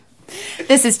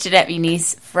This is Jeanette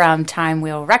Muniz from Time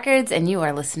Wheel Records, and you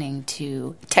are listening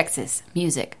to Texas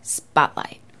Music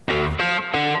Spotlight.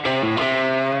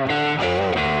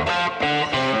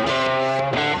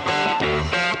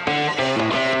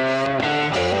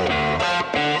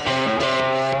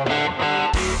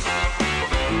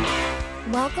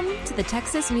 Welcome to the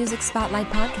Texas Music Spotlight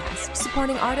podcast,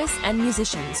 supporting artists and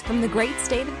musicians from the great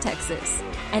state of Texas.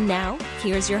 And now,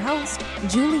 here's your host,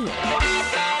 Julian.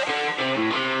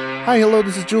 Hi, hello,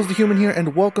 this is Jules the Human here,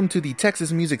 and welcome to the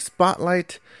Texas Music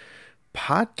Spotlight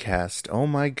podcast. Oh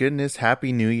my goodness,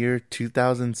 Happy New Year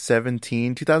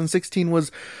 2017. 2016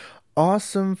 was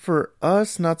awesome for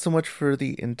us, not so much for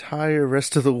the entire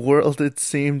rest of the world, it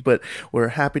seemed, but we're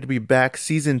happy to be back.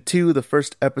 Season 2, the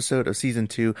first episode of Season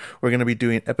 2. We're going to be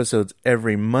doing episodes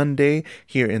every Monday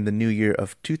here in the new year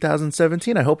of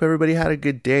 2017. I hope everybody had a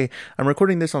good day. I'm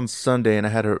recording this on Sunday, and I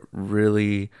had a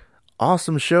really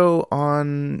awesome show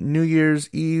on New Year's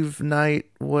Eve night,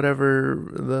 whatever,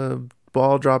 the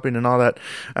ball dropping and all that.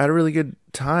 I had a really good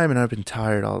time, and I've been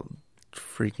tired all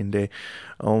freaking day.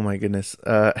 Oh my goodness.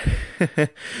 But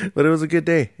it was a good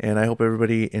day, and I hope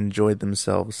everybody enjoyed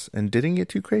themselves and didn't get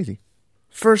too crazy.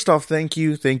 First off, thank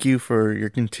you for your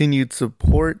continued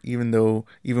support. Even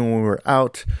when we were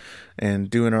out and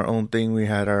doing our own thing, we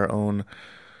had our own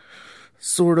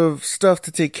sort of stuff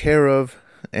to take care of.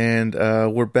 And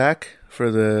we're back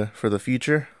for the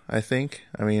future, I think.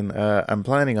 I mean, I'm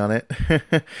planning on it.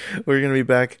 We're going to be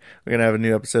back. We're going to have a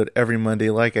new episode every Monday,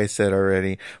 like I said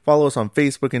already. Follow us on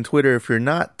Facebook and Twitter. If you're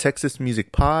not, Texas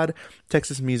Music Pod,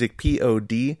 Texas Music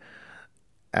POD,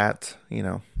 at,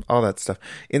 all that stuff.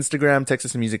 Instagram,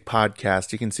 Texas Music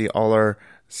Podcast. You can see all our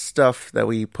stuff that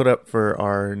we put up for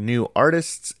our new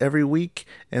artists every week,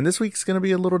 and this week's going to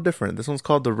be a little different. This one's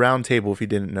called the Round Table, if you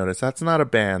didn't notice. That's not a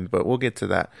band, but we'll get to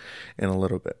that in a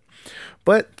little bit.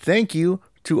 But thank you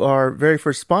to our very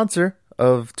first sponsor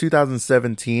of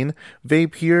 2017,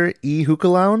 Vape Here E-Hookah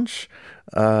Lounge,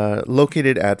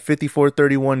 located at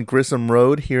 5431 Grissom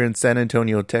Road here in San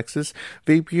Antonio, Texas.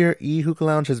 Vape Here E-Hookah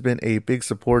Lounge has been a big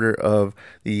supporter of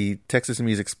the Texas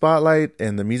Music Spotlight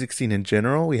and the music scene in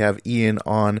general. We have Ian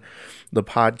on the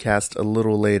podcast a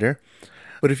little later.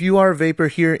 But if you are a vapor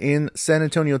here in San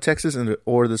Antonio, Texas,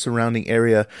 or the surrounding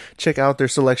area, check out their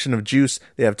selection of juice.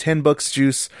 They have 10 bucks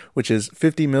juice, which is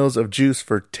 50 mils of juice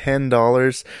for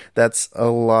 $10. That's a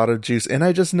lot of juice. And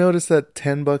I just noticed that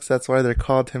 10 bucks, that's why they're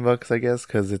called 10 bucks, I guess,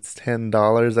 because it's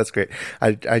 $10. That's great.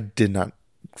 I did not.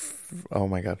 Oh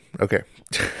my God. Okay.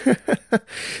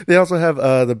 They also have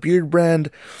the Beard brand,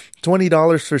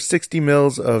 $20 for 60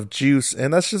 mils of juice.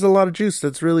 And that's just a lot of juice.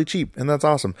 That's really cheap. And that's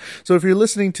awesome. So if you're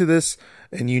listening to this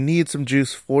and you need some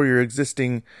juice for your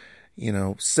existing,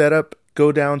 setup,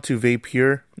 go down to Vape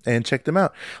Here and check them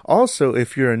out. Also,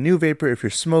 if you're a new vapor, if you're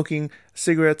smoking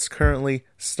cigarettes currently,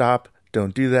 stop.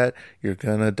 Don't do that. You're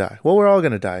gonna die. Well, we're all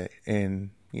gonna die. And,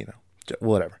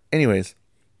 whatever. Anyways,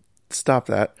 stop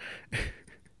that.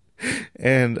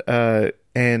 And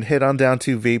head on down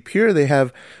to Vape Here. They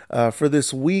have, for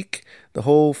this week, the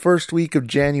whole first week of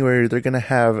January, they're going to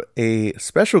have a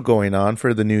special going on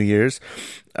for the New Year's.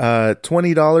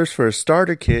 $20 for a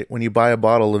starter kit when you buy a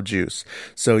bottle of juice.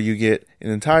 So you get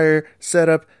an entire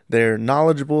setup. They're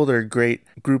knowledgeable. They're a great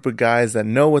group of guys that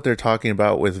know what they're talking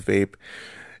about with vape.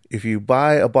 If you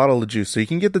buy a bottle of juice, so you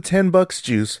can get the 10 bucks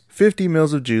juice, 50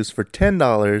 mils of juice for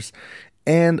 $10,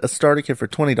 and a starter kit for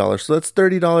 $20. So that's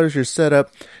 $30. Your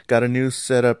setup, got a new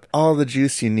setup, all the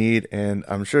juice you need, and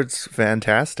I'm sure it's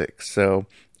fantastic. So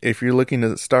if you're looking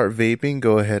to start vaping,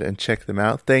 go ahead and check them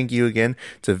out. Thank you again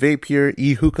to Vape Here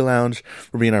E-Hookah Lounge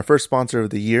for being our first sponsor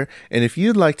of the year. And if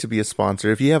you'd like to be a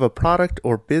sponsor, if you have a product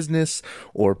or business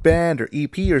or band or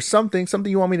EP or something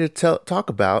you want me to talk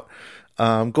about,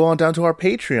 go on down to our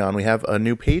Patreon. We have a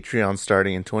new Patreon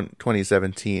starting in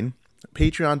 2017.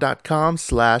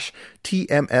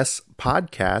 Patreon.com/TMS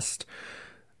Podcast.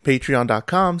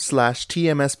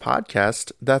 Patreon.com/TMS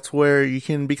Podcast. That's where you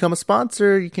can become a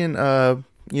sponsor. You can,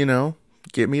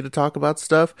 get me to talk about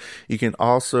stuff. You can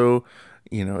also,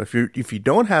 if you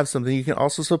don't have something, you can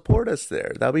also support us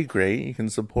there. That'd be great. You can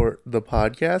support the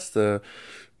podcast, the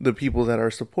people that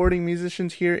are supporting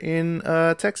musicians here in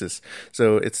Texas.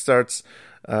 So it starts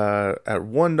at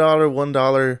 $1.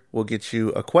 $1 will get you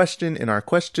a question in our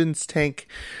questions tank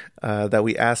that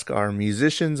we ask our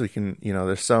musicians. We can,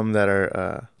 there's some that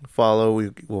are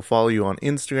we will follow you on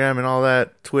Instagram and all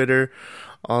that, Twitter,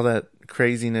 all that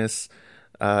craziness.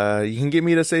 You can get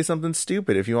me to say something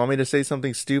stupid. If you want me to say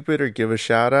something stupid or give a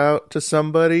shout out to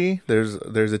somebody, there's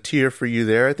a tier for you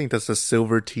there. I think that's a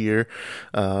silver tier.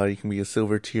 You can be a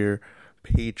silver tier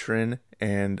patron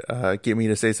and get me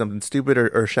to say something stupid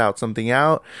or shout something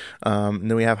out. And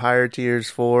then we have higher tiers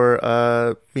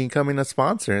for becoming a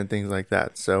sponsor and things like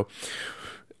that. So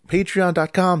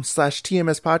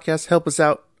patreon.com/TMS podcast. Help us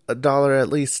out. $1 at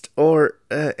least, or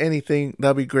anything.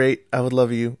 That'd be great. I would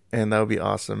love you, and that would be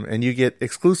awesome. And you get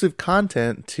exclusive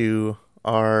content to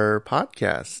our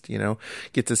podcast,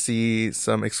 get to see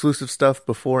some exclusive stuff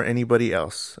before anybody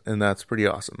else, and that's pretty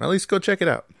awesome. At least go check it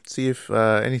out, see if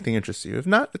anything interests you. If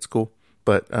not, it's cool,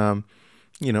 but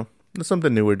it's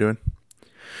something new we're doing.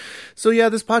 So yeah,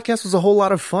 this podcast was a whole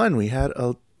lot of fun. We had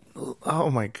oh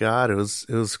my god, it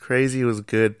was crazy. It was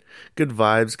good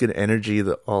vibes, good energy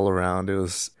all around. It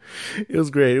was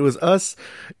great. It was us,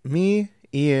 me,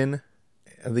 Ian,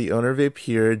 the owner of Vape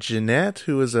here, Jeanette,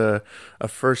 who is a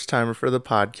first timer for the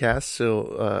podcast.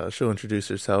 She'll introduce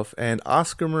herself, and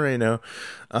Oscar Moreno,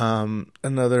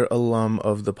 another alum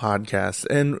of the podcast.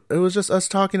 And it was just us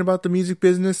talking about the music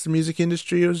business, the music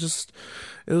industry. It was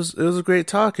a great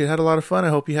talk. It had a lot of fun. I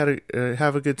hope you had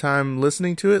have a good time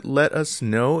listening to it. Let us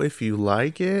know if you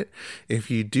like it.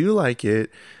 If you do like it,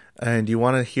 and you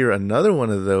want to hear another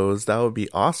one of those, that would be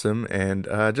awesome. And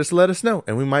just let us know,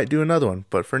 and we might do another one.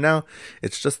 But for now,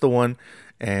 it's just the one,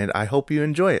 and I hope you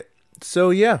enjoy it.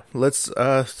 So yeah, let's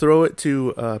throw it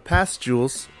to Past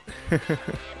Jules,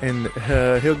 and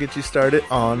he'll get you started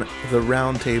on the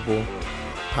Round Table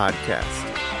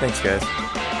podcast. Thanks, guys.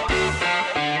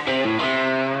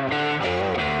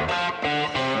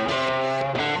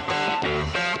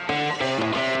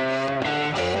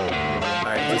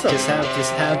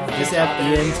 Just have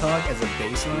Ian talk as a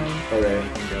baseline. All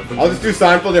right. I'll just do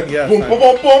Seinfeld there. Yeah, boom, boom,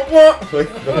 boom, boom, boom.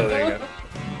 Oh, there you go.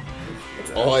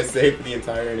 That's all I say for the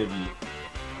entire interview.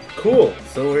 Cool.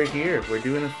 So we're here. We're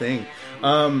doing a thing.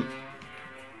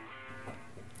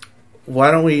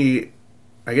 Why don't we,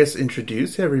 I guess,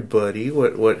 introduce everybody?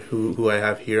 Who I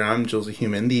have here? I'm Jules the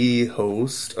Human, the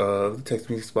host of the Texas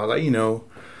Music Spotlight. You know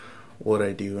what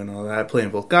I do and all that. I play in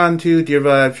Volcan 2, Deer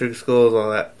Vibe, Sugar Skulls, all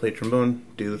that. Play trombone,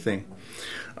 do the thing.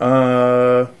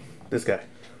 This guy.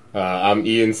 I'm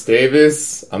Ian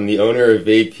Stavis. I'm the owner of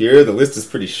Vape here. The list is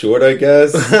pretty short, I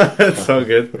guess. It's all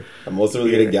good. I'm also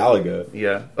really good at Galaga.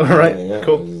 Yeah. All right. Yeah,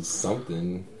 cool.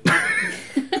 Something.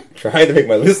 Trying to make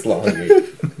my list longer.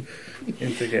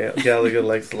 Galaga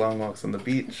likes long walks on the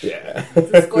beach. Yeah.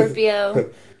 It's a Scorpio.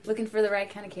 Looking for the right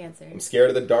kind of cancer. I'm scared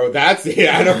of the dark. That's it.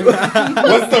 I don't know.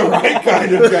 What's the right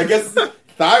kind of? I guess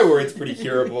thyroid's pretty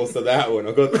curable, so that one.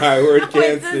 I'll go thyroid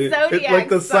cancer. It's a zodiac It's like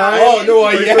the sign. Oh no,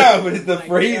 yeah, but it's the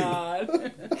phrase.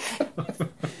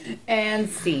 And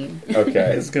scene.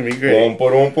 Okay, It's gonna be great.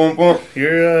 Bum, bum, bum.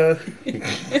 You're all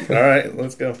right.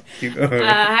 Let's go. Keep going.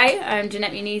 Hi, I'm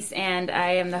Jeanette Muniz, and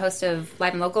I am the host of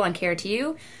Live and Local on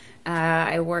KRTU.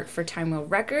 I work for Time Wheel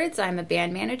Records. I'm a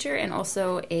band manager and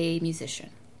also a musician.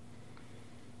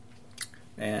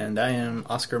 And I am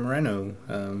Oscar Moreno,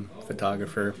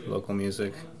 photographer, local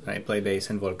music. I play bass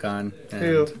in Volcan and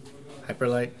Hey-o.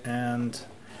 Hyperlight, and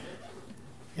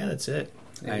yeah, that's it.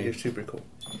 Yeah, you're super cool.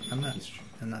 I'm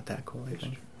not that cool, I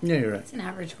think. Yeah, you're right. It's an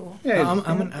average cool. Yeah,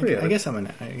 I guess I'm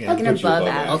an. Yeah, Like an above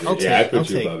average. I'll Yeah, I take- I'll put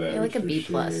you take- above average. You're like a for B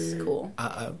plus sure. cool.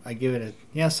 I give it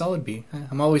a solid B.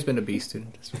 I'm always been a B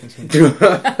student.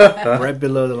 Right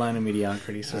below the line of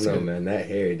mediocrity. So I it's know, good. man. That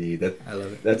hair, dude. I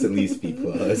love it. That's at least B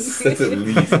plus. That's at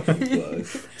least B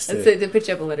plus. That's to put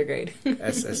you up a letter grade.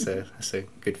 That's a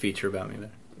good feature about me there.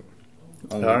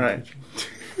 Only All right.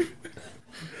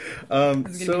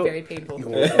 It's going to be very painful.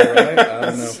 All right. I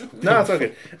don't know. No, it's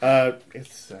okay.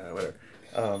 It's whatever.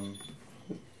 Kind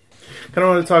of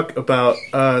want to talk about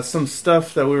some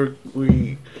stuff that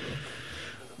we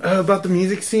about the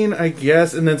music scene, I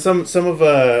guess, and then some of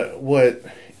what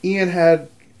Ian had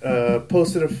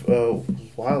posted a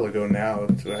while ago. Now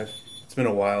it's been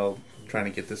a while trying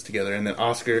to get this together, and then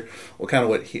Oscar, well, kind of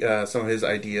what some of his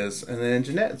ideas, and then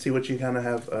Jeanette, see what you kind of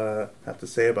have to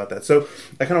say about that. So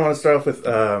I kind of want to start off with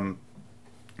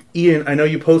Ian. I know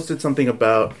you posted something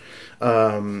about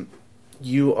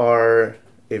you are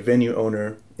a venue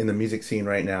owner in the music scene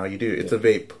right now. You do. It's a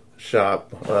vape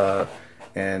shop,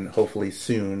 and hopefully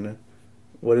soon.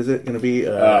 What is it going to be?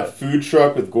 Food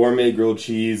truck with gourmet grilled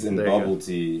cheese and There you bubble go.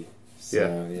 tea. So,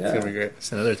 yeah, it's going to be great.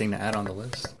 It's another thing to add on the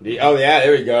list. Oh, yeah,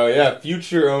 there we go. Yeah,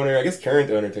 future owner. I guess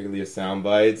current owner, technically, of Sound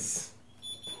Bites.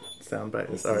 Sound bites.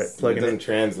 This All right, is- plug it it doesn't in.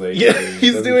 translate. Yeah, It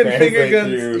he's doesn't doing finger translate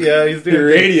guns. through- Yeah, he's doing through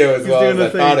radio as he's well doing as I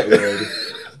the thought it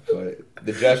thing. would. But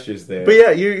the gesture's there. But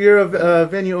yeah, you're a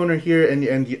venue owner here, and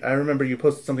I remember you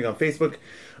posted something on Facebook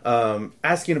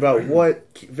asking about what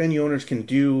venue owners can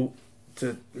do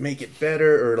to make it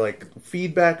better, or like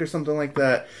feedback or something like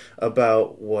that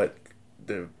about what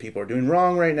the people are doing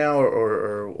wrong right now,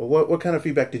 or what kind of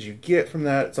feedback did you get from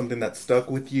that? Something that stuck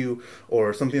with you,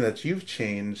 or something that you've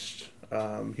changed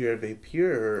here at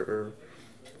Vapier, or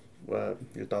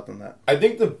your thoughts on that? I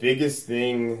think the biggest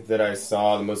thing that I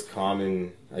saw, the most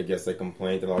common, I guess, like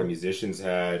complaint that a lot of musicians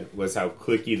had was how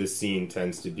cliquey the scene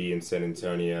tends to be in San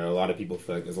Antonio. A lot of people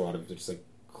feel like there's a lot of just like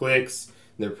cliques.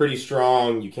 They're pretty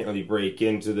strong. You can't really break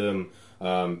into them.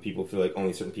 People feel like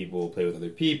only certain people play with other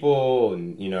people,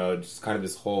 and just kind of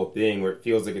this whole thing where it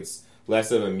feels like it's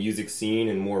less of a music scene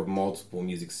and more of multiple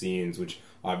music scenes, which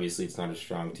obviously it's not as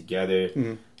strong together.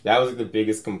 Mm-hmm. That was like the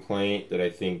biggest complaint that I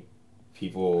think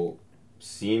people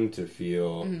seem to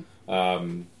feel.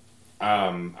 Mm-hmm.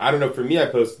 I don't know. For me, I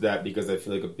posted that because I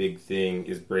feel like a big thing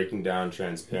is breaking down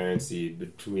transparency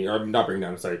between, or not breaking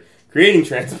down, I'm sorry, creating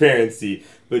transparency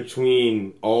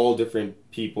between all different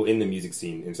people in the music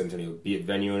scene in San Antonio, be it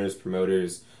venue owners,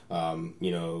 promoters,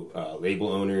 label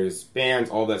owners, bands,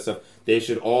 all that stuff. They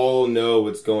should all know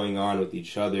what's going on with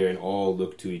each other and all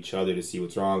look to each other to see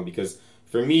what's wrong. Because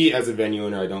for me, as a venue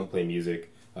owner, I don't play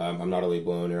music. I'm not a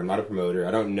label owner. I'm not a promoter.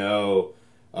 I don't know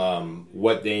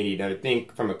what they need. And I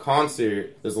think from a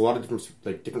concert, there's a lot of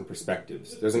different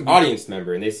perspectives. There's an audience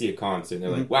member, and they see a concert, and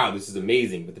they're like, "Wow, this is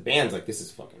amazing," but the band's like, "This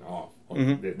is fucking off.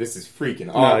 This is freaking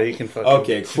off." No, you can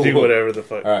fucking cool. do whatever the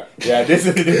fuck. All right, yeah, this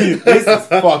is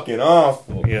fucking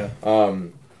awful. Yeah.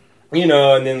 And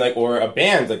then or a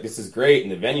band's like, "This is great,"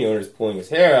 and the venue owner's pulling his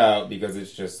hair out because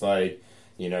it's just like,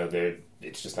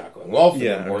 it's just not going well for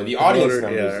them, or the audience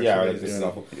members, this is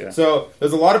awful. Yeah. So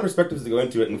there's a lot of perspectives that go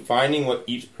into it, and finding what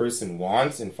each person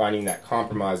wants and finding that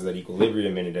compromise, that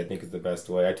equilibrium in it, I think is the best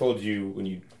way. I told you when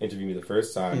you interviewed me the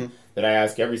first time that I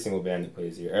ask every single band that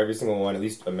plays here, every single one, at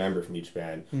least a member from each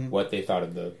band, what they thought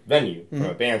of the venue from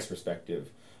a band's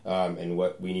perspective, and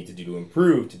what we need to do to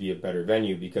improve to be a better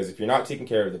venue. Because if you're not taking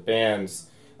care of the bands,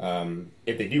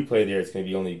 if they do play there, it's going to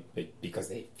be only because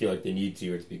they feel like they need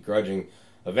to, or it's begrudging.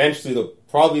 Eventually, they'll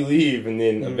probably leave, and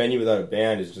then a venue without a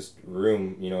band is just a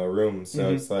room. So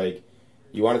it's like,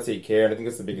 you want to take care, and I think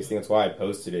that's the biggest thing. That's why I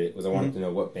posted it, was I wanted to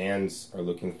know what bands are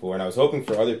looking for, and I was hoping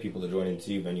for other people to join in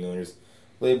too, venue owners,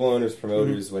 label owners,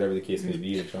 promoters, whatever the case may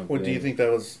be, to jump in. Do you think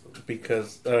that was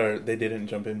because they didn't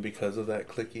jump in because of that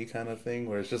cliquey kind of thing,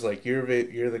 where it's just like, you're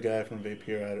the guy from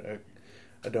Vapier,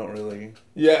 I don't really...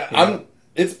 Yeah,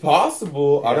 it's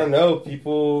possible. Yeah. I don't know.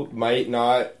 People might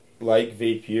not like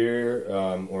Vapier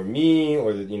or me,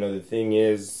 or the thing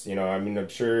is, I'm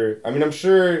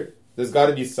sure there's got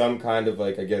to be some kind of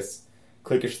like, I guess,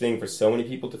 cliquish thing for so many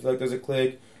people to feel like there's a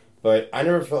clique, but I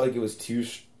never felt like it was too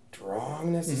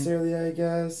strong necessarily. I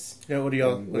guess. Yeah. What do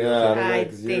y'all? I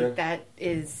think that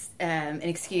is an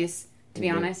excuse. To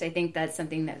be honest, I think that's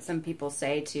something that some people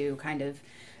say to kind of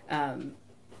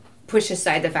push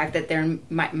aside the fact that they're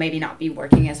maybe not be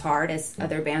working as hard as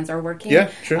other bands are working.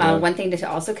 Yeah, sure. One thing to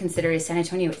also consider is San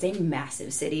Antonio is a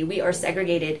massive city. We are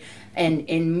segregated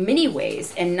in many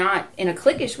ways, and not in a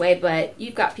cliquish way, but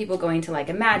you've got people going to like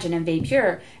Imagine and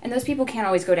Vapier, and those people can't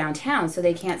always go downtown, so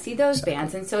they can't see those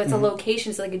bands. And so it's a location,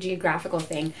 it's like a geographical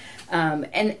thing.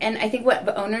 And I think what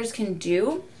the owners can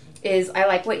do is, I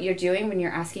like what you're doing when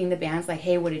you're asking the bands, like,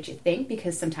 hey, what did you think?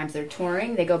 Because sometimes they're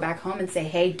touring, they go back home and say,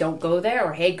 hey, don't go there,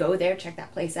 or hey, go there, check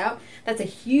that place out. That's a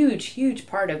huge, huge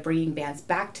part of bringing bands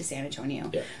back to San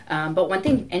Antonio. Yeah. But one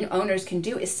thing owners can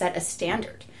do is set a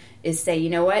standard, is say,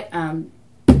 you know what,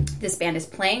 this band is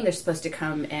playing, they're supposed to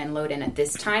come and load in at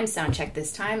this time, sound check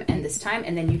this time, and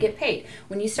then you get paid.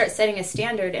 When you start setting a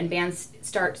standard and bands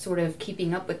start sort of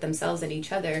keeping up with themselves and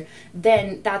each other,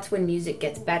 then that's when music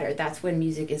gets better. That's when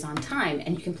music is on time,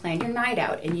 and you can plan your night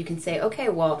out, and you can say, okay,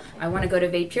 well, I want to go to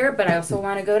Vapier, but I also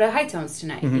want to go to High Tones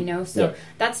tonight, So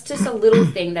that's just a little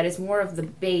thing that is more of the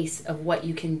base of what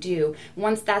you can do.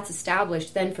 Once that's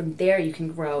established, then from there you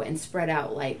can grow and spread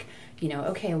out, like,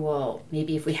 okay, well,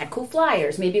 maybe if we had cool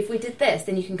flyers, maybe if we did this,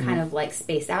 then you can kind of like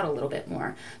space out a little bit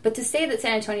more. But to say that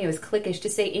San Antonio is cliquish, to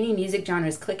say any music genre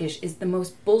is cliquish, is the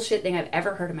most bullshit thing I've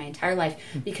ever heard in my entire life,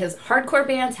 because hardcore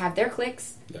bands have their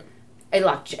cliques,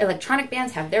 electronic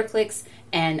bands have their cliques,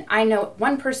 and I know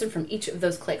one person from each of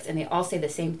those cliques, and they all say the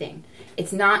same thing.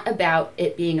 It's not about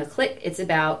it being a clique, it's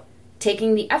about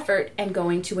taking the effort and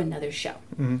going to another show.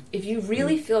 If you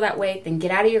really feel that way, then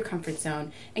get out of your comfort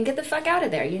zone and get the fuck out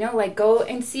of there. Like, go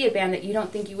and see a band that you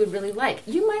don't think you would really like.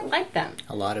 You might like them.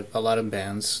 A lot of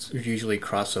bands usually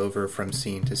cross over from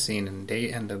scene to scene, and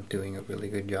they end up doing a really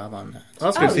good job on that.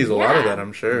 Oscar sees a lot of that,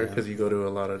 I'm sure, because you go to a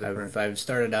lot of different. I've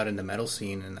started out in the metal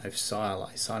scene, and I've seen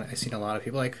a lot of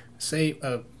people like say.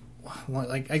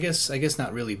 I guess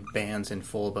not really bands in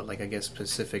full, but like I guess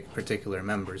particular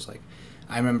members. Like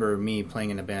I remember me playing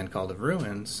in a band called The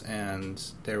Ruins, and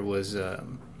there was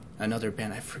another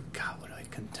band. I forgot what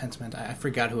Contentment. I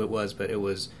forgot who it was, but it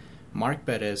was Mark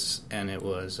Bettis and it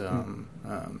was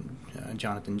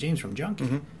Jonathan James from Junkie.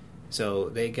 Mm-hmm. So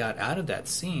they got out of that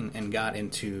scene and got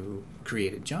into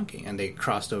creative junkie, and they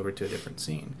crossed over to a different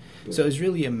scene. Yeah. So it's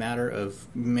really a matter of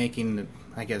making,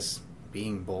 I guess,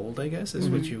 being bold, I guess, is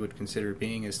what you would consider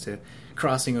being, is to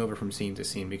crossing over from scene to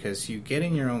scene, because you get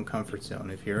in your own comfort zone.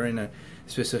 If you're in a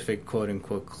specific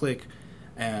quote-unquote clique,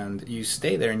 and you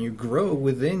stay there and you grow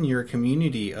within your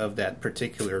community of that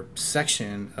particular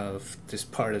section of this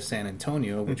part of San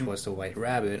Antonio, which was the White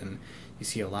Rabbit, and you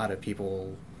see a lot of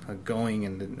people going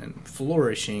and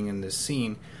flourishing in this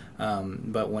scene.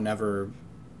 But whenever,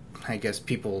 I guess,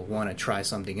 people want to try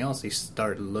something else, they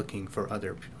start looking for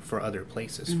other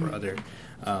places, for other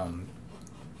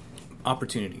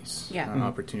opportunities,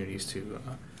 opportunities to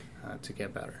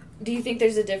get better. Do you think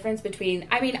there's a difference between?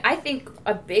 I mean, I think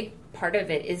a big part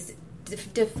of it is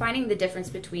defining the difference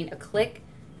between a clique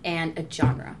and a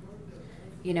genre.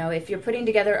 You know, if you're putting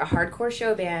together a hardcore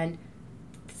show band,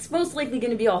 it's most likely going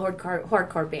to be all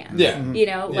hardcore bands. Yeah. You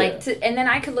know, and then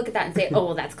I could look at that and say, oh,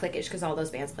 well, that's cliquish because all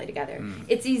those bands play together.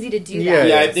 It's easy to do that.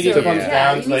 Yeah, I think it comes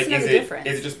down to, like, is difference.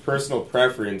 it just personal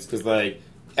preference? Because, like,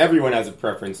 everyone has a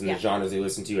preference in the genres they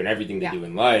listen to and everything they do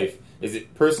in life. Is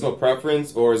it personal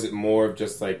preference, or is it more of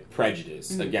just, like,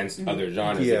 prejudice against other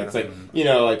genres? Yeah. Like, it's like, you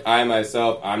know, like, I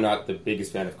myself, I'm not the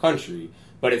biggest fan of country,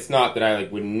 but it's not that I,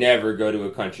 like, would never go to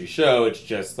a country show. It's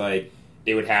just, like,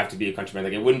 it would have to be a country band.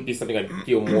 Like, it wouldn't be something I'd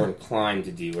feel more inclined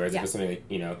to do, whereas if it's something like,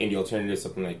 you know, indie alternative,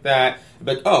 something like that, I'd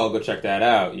be like, oh, I'll go check that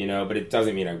out, you know, but it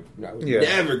doesn't mean I would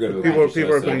never go to a country show.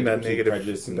 People are putting that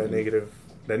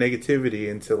negativity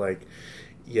into, like,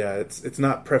 it's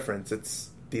not preference, it's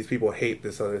these people hate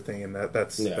this other thing, and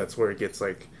that's where it gets,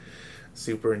 like,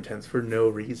 super intense for no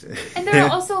reason. And there are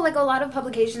also, like, a lot of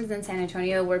publications in San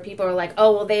Antonio where people are like,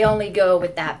 oh, well, they only go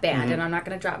with that band, and I'm not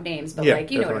going to drop names, but,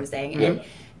 like, you know what I'm saying.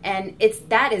 And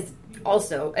that is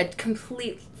also a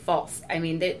complete false. I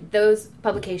mean, those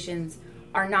publications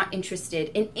are not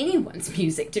interested in anyone's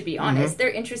music, to be honest. They're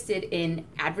interested in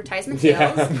advertisement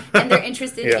sales, and they're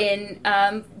interested in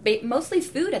mostly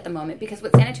food at the moment, because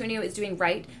what San Antonio is doing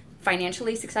right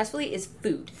financially, successfully, is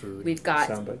food. We've got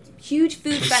huge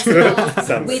food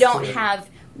festivals. We don't have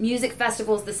music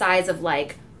festivals the size of,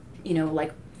 like, you know,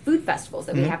 like food festivals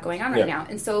that we have going on right now.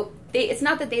 And so it's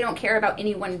not that they don't care about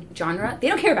any one genre. They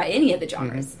don't care about any of the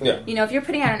genres. You know, if you're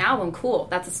putting out an album, cool,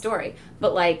 that's a story.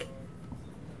 But, like,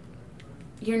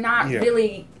 you're not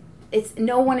really...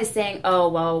 no one is saying, oh,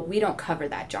 well, we don't cover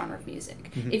that genre of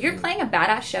music. If you're playing a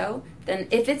badass show, then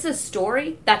if it's a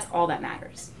story, that's all that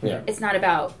matters. It's not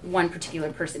about one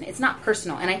particular person. It's not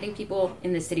personal, and I think people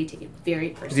in the city take it very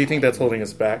personally. Do you think that's holding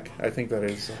us back? I think that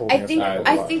is holding us back.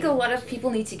 I think a lot of people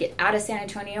need to get out of San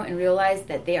Antonio and realize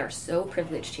that they are so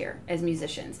privileged here as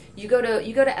musicians. You go to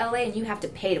LA and you have to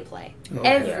pay to play.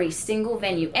 Every single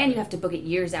venue, and you have to book it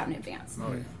years out in advance.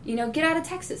 You know, get out of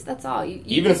Texas, that's all.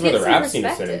 Even some of the rap scene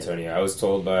in San Antonio, I was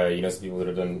told by, you know, some people that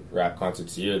have done rap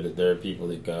concerts here that there are people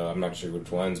that go, I'm not sure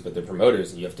which ones, but they're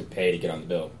promoters and you have to pay to get on the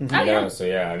bill. You know? So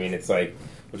I mean, it's like,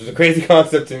 which is a crazy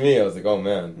concept to me. I was like, oh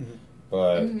man.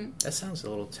 But that sounds a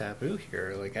little taboo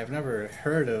here. Like, I've never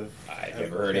heard of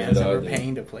bands ever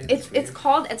paying to play this.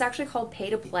 It's actually called pay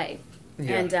to play.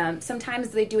 And sometimes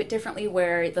they do it differently,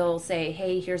 where they'll say,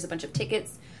 hey, here's a bunch of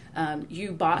tickets.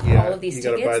 You bought all of these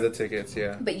tickets. You gotta buy the tickets,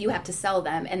 but you have to sell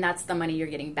them, and that's the money you're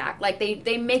getting back. Like,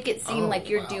 they make it seem like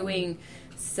you're doing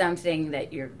something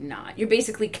that you're not. You're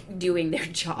basically doing their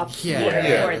job for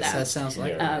them. That sounds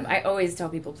like I always tell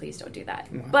people, please don't do that.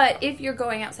 But if you're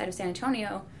going outside of San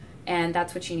Antonio and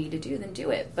that's what you need to do, then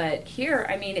do it. But here,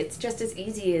 I mean, it's just as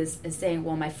easy as saying,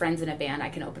 well, my friend's in a band, I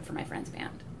can open for my friend's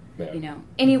band. You know,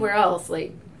 anywhere else,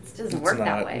 like, it doesn't work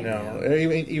that way. No,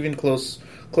 even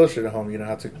closer to home, you don't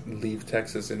have to leave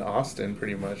Texas. In Austin,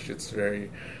 pretty much, it's very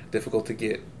difficult to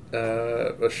get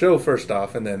a show first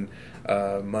off, and then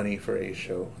money for a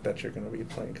show that you're going to be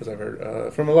playing. Because I've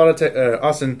heard from a lot of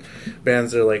Austin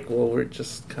bands, they're like, well, we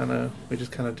just kind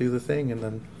of do the thing, and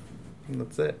then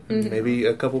that's it. And maybe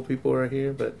a couple people are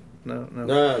here, but no.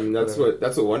 I mean, that's what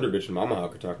Wonder Bitch and Mama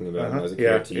Hawk are talking about. I was a to you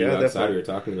outside, definitely. We were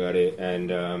talking about it,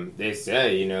 and they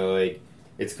say, you know, like,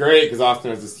 it's great because Austin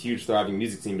has this huge thriving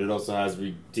music scene, but it also has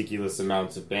ridiculous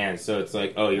amounts of bands. So it's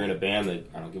like, oh, you're in a band, like,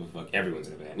 I don't give a fuck, everyone's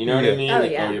in a band. You know what I mean?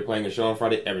 Oh, you're playing a show on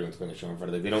Friday, everyone's playing a show on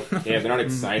Friday. Like, they're not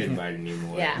excited by it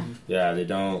anymore. They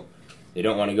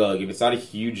don't want to go. Like, if it's not a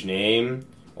huge name,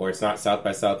 or it's not South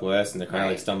by Southwest, and they're kind of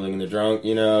like stumbling in the drunk.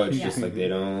 It's just like they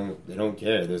don't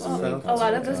care. There's a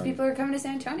lot of those people are coming to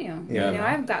San Antonio. Yeah.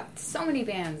 I've got so many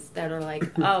bands that are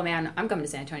like, oh man, I'm coming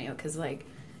to San Antonio because like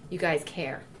you guys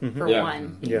care for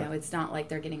one. You know, it's not like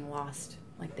they're getting lost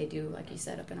like they do, like you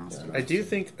said, up in Austin. I do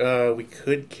think we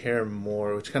could care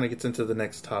more, which kind of gets into the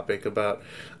next topic about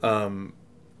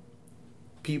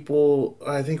people.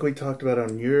 I think we talked about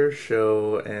on your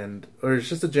show, or it's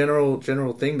just a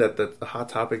general thing that's a hot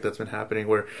topic that's been happening,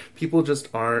 where people just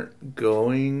aren't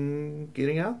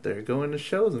getting out there, going to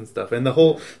shows and stuff, and the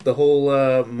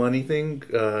whole money thing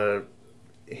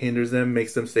hinders them,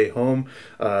 makes them stay home.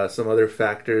 Some other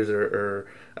factors, or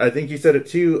I think you said it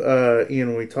too, Ian,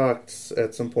 when we talked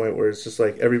at some point, where it's just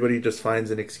like everybody just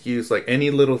finds an excuse, like any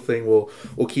little thing will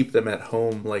keep them at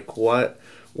home. Like what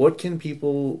can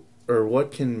people, or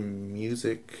what can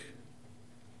music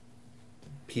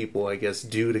people, I guess,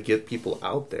 do to get people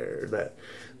out there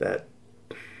that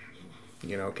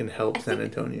can help San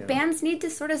Antonio? Bands need to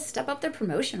sort of step up their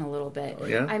promotion a little bit. Oh,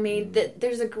 yeah? I mean,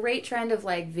 there's a great trend of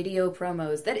like video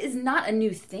promos. That is not a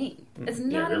new thing. It's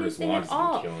not a new thing at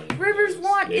all. Rivers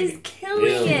Want is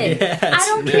killing it. Yes. I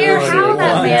don't care how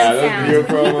that band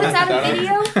sounds. When he puts out a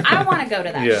video, I want to go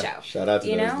to that show. Shout out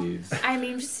to those dudes. I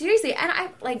mean, seriously, and I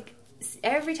like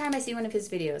every time I see one of his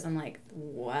videos, I'm like,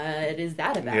 what is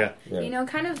that about? Yeah.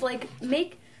 Kind of like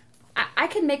I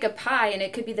could make a pie, and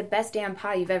it could be the best damn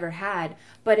pie you've ever had,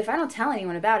 but if I don't tell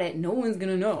anyone about it, no one's going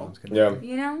to know.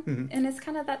 And it's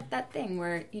kind of that thing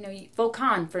where,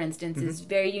 Volcan, for instance, is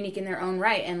very unique in their own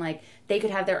right, and, like, they could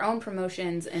have their own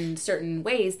promotions in certain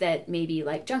ways that maybe,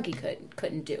 like, Junkie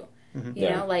couldn't do. You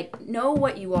know, like, know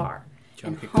what you are,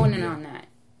 and hone in on that.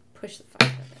 Push the fuck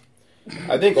with it.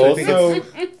 I think also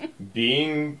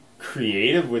being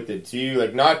creative with it, too.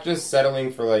 Like, not just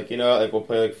settling for, like, like, we'll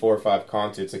play, like, 4 or 5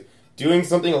 concerts, like, doing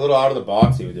something a little out of the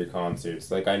box here with your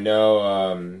concerts. Like, I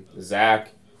know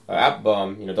Zach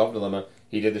Applebaum, Dolphin Dilemma,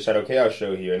 he did the Shadow Chaos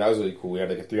show here, and that was really cool. We had,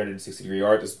 like, a 360-degree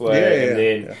art display, and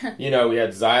then, we had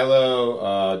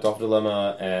Xylo, Dolphin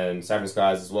Dilemma, and Saturn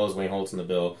Skies, as well as Wayne Holtz in the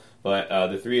bill. But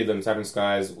the three of them, Saturn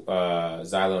Skies,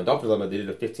 Xylo, and Dolphin Dilemma, they did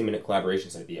a 15-minute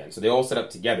collaboration set at the end. So they all set up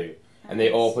together, and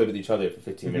they all played with each other for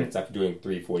 15 minutes after doing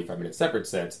 3 45-minute separate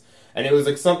sets. And it was,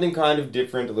 like, something kind of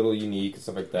different, a little unique, and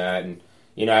stuff like that, and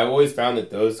I've always found that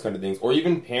those kind of things, or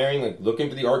even pairing, like, look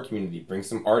into the art community, bring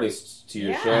some artists to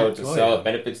your show to sell. It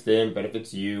benefits them,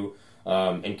 benefits you,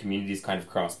 and communities kind of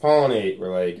cross-pollinate.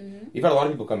 Where, like, we've had a lot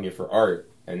of people come here for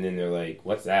art, and then they're like,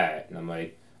 what's that? And I'm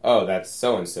like, oh, that's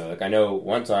so-and-so. Like, I know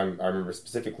one time, I remember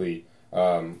specifically,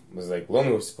 was, like,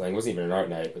 Lonely Horse playing. It wasn't even an art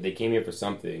night, but they came here for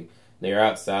something. They were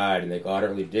outside, and they I don't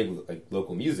really dig, like,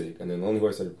 local music. And then Lonely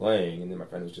Horse started playing, and then my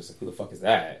friend was just like, who the fuck is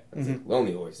that? I was like,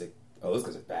 Lonely Horse. Like, oh, those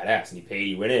guys are badass. And he paid,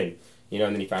 he went in,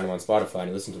 and then he found them on Spotify and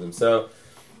he listened to them. So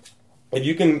if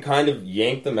you can kind of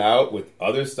yank them out with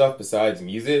other stuff besides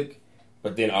music,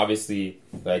 but then obviously,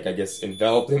 like, I guess,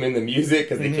 envelop them in the music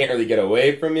because they can't really get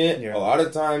away from it, a lot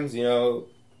of times, they'll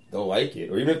like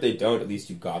it. Or even if they don't, at least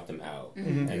you got them out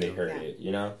and they heard it,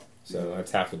 So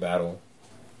that's half the battle.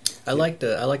 I like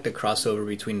the crossover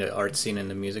between the art scene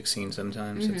and the music scene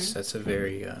sometimes. That's a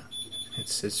very,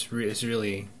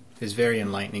 it's very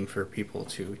enlightening for people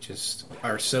to just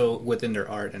are so within their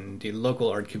art, and the local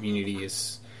art community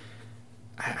is,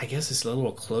 I guess, it's a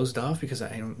little closed off because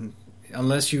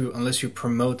unless you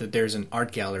promote that there's an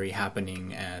art gallery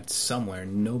happening at somewhere,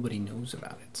 nobody knows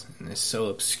about it, and it's so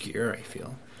obscure, I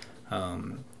feel.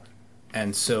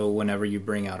 And so whenever you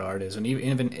bring out artists, and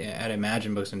even at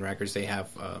Imagine Books and Records, they have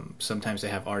sometimes they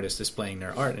have artists displaying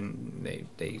their art, and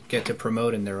they get to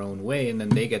promote in their own way, and then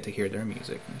they get to hear their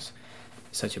music. And it's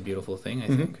such a beautiful thing, I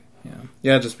think.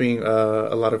 Yeah, just being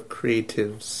a lot of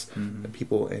creatives,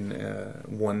 people in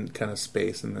one kind of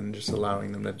space, and then just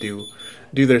allowing them to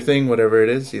do their thing, whatever it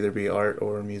is, either be art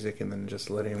or music, and then just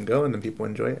letting them go, and then people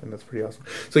enjoy it, and that's pretty awesome.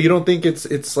 So you don't think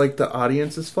it's like the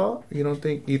audience's fault? You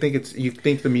think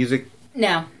the music?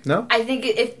 No. I think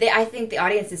I think the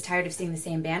audience is tired of seeing the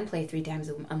same band play 3 times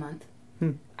a month.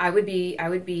 I would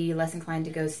be less inclined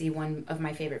to go see one of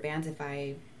my favorite bands if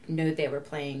I knew they were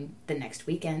playing the next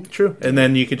weekend. True. And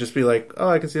then you could just be like, oh,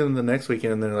 I can see them the next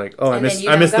weekend, and they're like, oh, I missed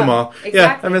them all. Exactly.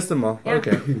 Yeah, I missed them all. Yeah.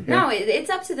 Okay. No, it's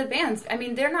up to the bands. I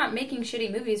mean, they're not making shitty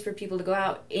movies for people to go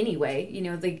out anyway.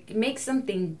 They make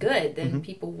something good, then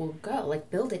people will go. Like,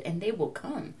 build it and they will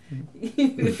come.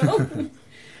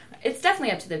 It's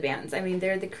definitely up to the bands. I mean,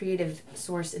 they're the creative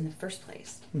source in the first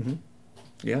place.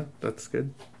 Yeah, that's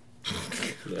good.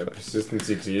 Yeah,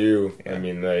 persistency to you. I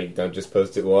mean, like, don't just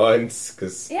post it once,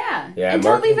 because... Yeah, and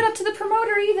don't leave it up to the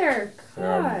promoter either.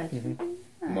 God.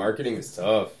 Marketing is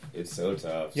tough. It's so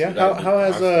tough. Yeah, So how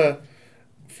has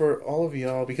for all of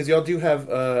y'all, because y'all do have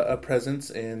a presence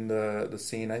in the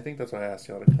scene. I think that's why I asked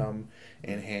y'all to come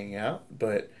and hang out.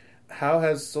 But how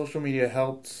has social media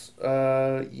helped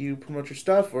you promote your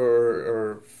stuff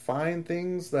or find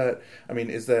things that? I mean,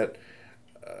 is that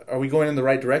are we going in the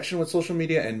right direction with social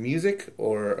media and music?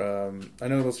 Or I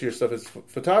know most of your stuff is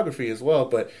photography as well,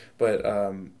 but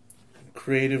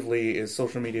creatively, is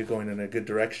social media going in a good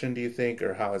direction? Do you think,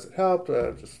 or how has it helped?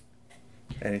 Just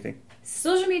anything.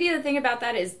 Social media, the thing about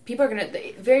that is people are going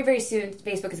to, very, very soon,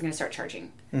 Facebook is going to start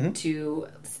charging to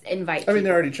invite people. I mean,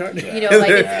 they're already charging. You know,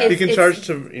 like you can charge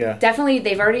to, Definitely,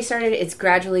 they've already started. It's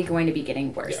gradually going to be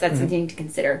getting worse. That's something to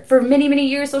consider. For many, many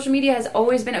years, social media has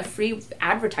always been a free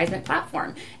advertisement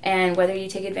platform. And whether you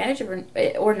take advantage of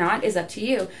it or not is up to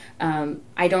you.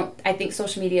 I think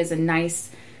social media is a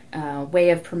nice way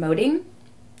of promoting.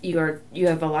 You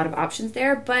have a lot of options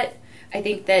there, but I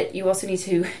think that you also need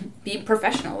to be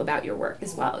professional about your work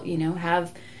as well. You know,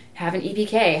 have an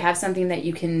EPK, have something that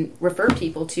you can refer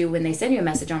people to when they send you a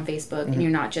message on Facebook, and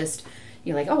you're not just,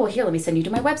 you're like, oh, well, here, let me send you to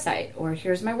my website, or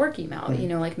here's my work email. You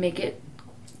know, like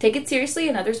take it seriously,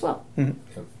 and others will. Yeah.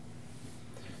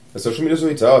 The social media is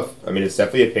really tough. I mean, it's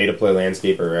definitely a pay-to-play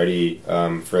landscape already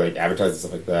for like advertising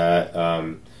stuff like that.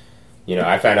 You know,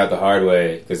 I found out the hard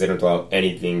way because they don't allow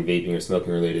anything vaping or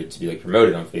smoking related to be like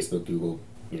promoted on Facebook, Google.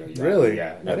 You know, really?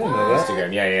 Yeah. I didn't know that.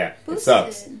 Instagram. Yeah. Boosted. It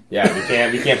sucks.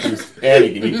 Yeah, we can't boost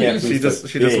anything. We can't boost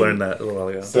She just learned that a little while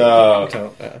ago. So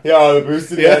the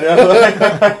boosted.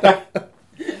 Yeah.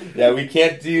 Yeah, we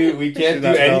can't do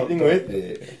anything with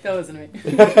it. That wasn't me.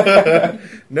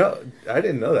 No, I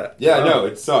didn't know that. Yeah, no,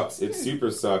 it sucks. It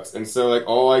super sucks. And so like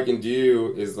all I can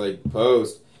do is like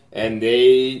post. And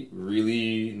they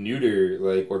really neuter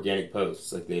like organic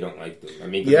posts. Like they don't like them. I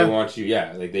mean, 'cause they want you.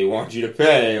 Yeah, like they want you to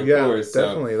pay. Of course,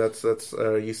 definitely. So. That's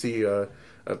you see a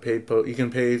paid post. You can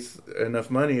pay enough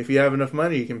money. If you have enough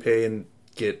money, you can pay and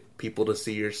get people to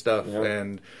see your stuff. Yeah.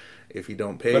 And if you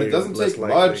don't pay, but it doesn't take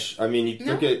much. I mean, you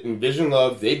look at Envision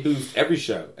Love. They boost every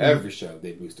show. Every show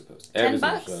they boost a post. Every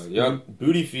 $10. Show. Yep.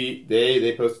 Booty Feet.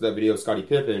 They posted that video of Scottie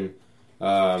Pippen.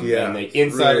 And like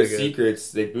Insider really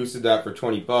Secrets, they boosted that for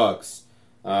 $20.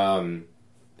 And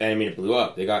I mean, it blew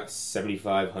up. They got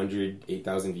 7,500,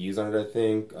 8,000 views on it, I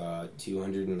think.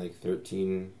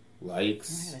 213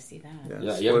 likes. I gotta see that.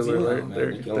 Yeah, you haven't seen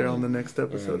that. They're on the next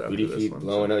episode after this one.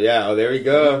 Blowing up. Yeah, oh, there we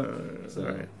go. All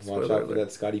right. Watch out for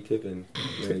that Scottie Pippen.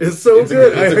 It's so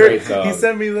good. I heard song. He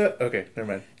sent me the. Okay, never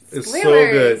mind. It's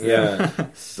Spoilers. so good. Yeah.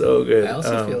 So good. I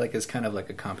also feel like it's kind of like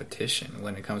a competition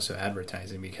when it comes to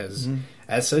advertising because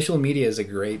as social media is a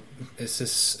great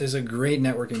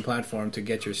networking platform to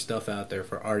get your stuff out there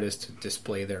for artists to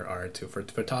display their art, for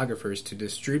photographers to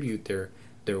distribute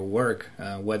their work,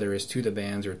 whether it's to the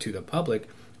bands or to the public.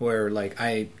 Where like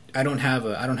I don't have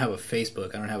a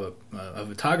Facebook, I don't have a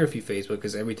photography Facebook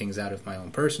because everything's out of my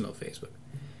own personal Facebook,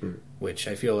 which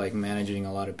I feel like managing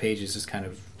a lot of pages is kind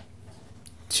of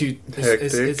too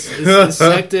hectic. It's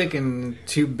hectic and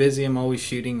too busy. I'm always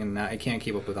shooting and I can't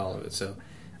keep up with all of it. So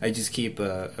I just keep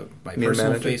my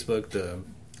personal Facebook.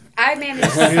 I manage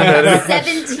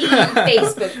 17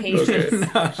 Facebook pages.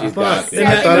 Okay. She's got this.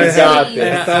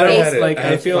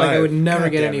 I feel like I would never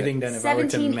get anything done if I were to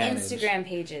 17 manage. Instagram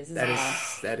pages. That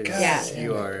is Yeah.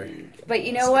 You are. But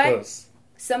you know what? Close.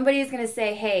 Somebody is going to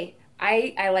say, hey,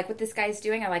 I like what this guy's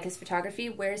doing. I like his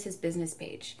photography. Where's his business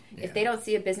page? Yeah. If they don't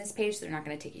see a business page, they're not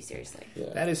going to take you seriously.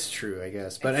 Yeah. That is true, I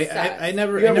guess. But It I sucks.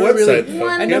 never, You I have a never website, really. though.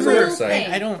 One You have a little website.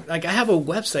 thing. I don't like. I have a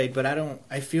website, but I don't.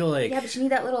 I feel like Yeah, but you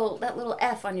need that little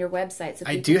F on your website so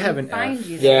people I do have can an find F.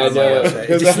 you. Yeah, there. no.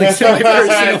 It just links to my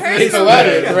personal It's a letter.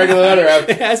 It's a regular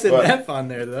letter. It has an But- F on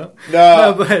there though.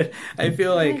 No. But I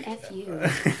feel I'm like. gonna F you.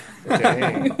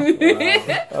 Okay.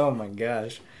 Wow. Oh my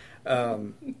gosh.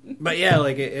 But yeah,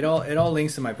 like it all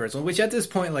links to my personal. Which at this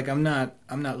point, like I'm not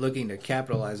looking to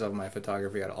capitalize off my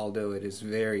photography at all, although it is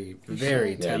very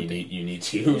very Yeah, tempting. you need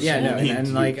to. Yeah, no, You need and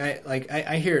to. like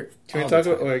I hear it. Can all we the talk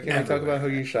time, about? Can we talk everywhere. about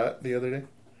who you shot the other day?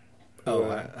 Oh,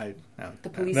 I no. The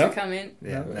police No? are coming.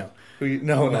 Yeah, No. no. Who you,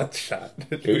 no, not shot.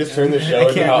 Can we just turn the show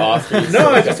into how Oscars? No,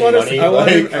 I just wanted. money? I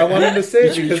wanted. Like- I wanted to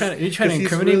say. You because- trying to because he's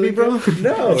incriminate me, bro? good.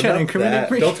 No, You trying to not incriminate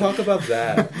that. me? Don't talk about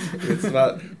that. It's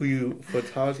about who you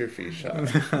photography shot.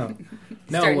 No,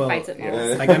 Starting well, fights at malls.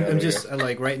 Yeah. like I'm just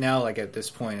like right now, like at this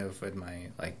point of my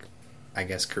like, I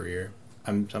guess career,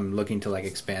 I'm looking to like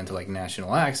expand to like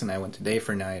national acts, and I went to Day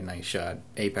for Night and I shot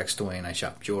Apex Twin, and I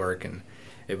shot Bjork, and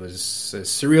it was a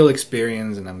surreal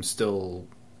experience, and I'm still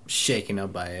shaken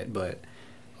up by it. But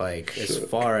like as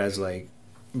far as like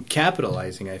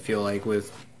capitalizing, I feel like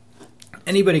with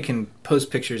anybody can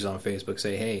post pictures on Facebook,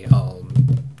 say, hey, I'll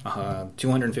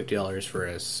 $250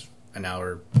 for an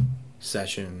hour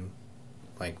session,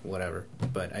 like whatever.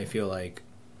 But I feel like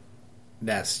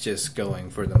that's just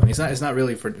going for the money. It's not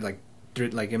really for like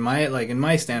in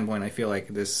my standpoint. I feel like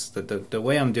the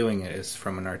way I'm doing it is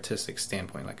from an artistic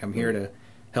standpoint. Like I'm here to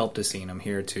help the scene. I'm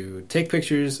here to take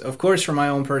pictures, of course, for my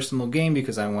own personal gain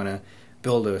because I want to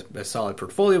build a solid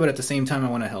portfolio. But at the same time, I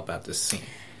want to help out this scene.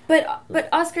 But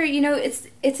Oscar,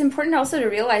 it's important also to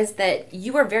realize that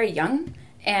you are very young.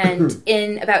 And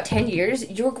in about 10 years,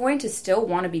 you're going to still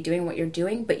want to be doing what you're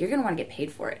doing, but you're going to want to get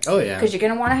paid for it. Oh, yeah. Because you're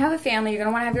going to want to have a family, you're going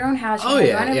to want to have your own house, you're going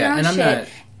to want to have your own and shit. I'm not...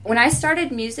 When I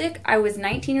started music, I was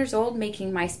 19 years old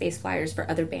making MySpace flyers for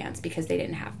other bands because they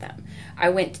didn't have them. I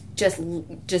went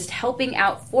just helping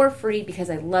out for free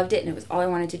because I loved it and it was all I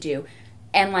wanted to do.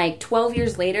 And like 12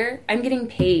 years later, I'm getting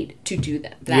paid to do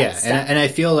that stuff. And I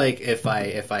feel like if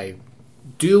I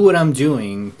do what I'm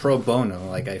doing pro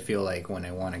bono, like I feel like when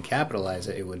I want to capitalize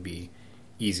it, it would be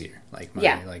easier. Like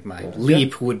my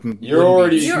leap would. You're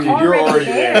already there.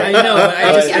 I know.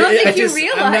 I don't think you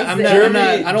realize it.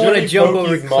 I don't want to jump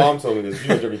over. His mom told me this. You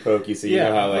know Jeremy Pokey, so you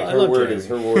know how like her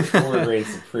word reigns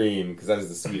supreme because that is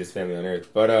the sweetest family on earth.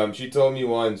 But she told me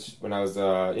once when I was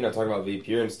talking about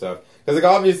VPR and stuff because like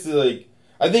obviously like.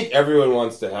 I think everyone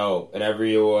wants to help, and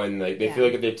everyone, like, they feel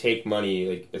like if they take money,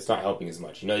 like, it's not helping as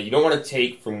much. You know, you don't want to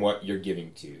take from what you're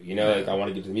giving to. You know, like, I want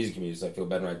to give to the music community, so I feel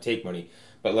better when I take money.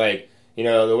 But, like, you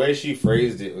know, the way she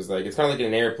phrased it was, like, it's kind of like in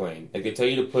an airplane. Like, they tell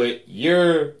you to put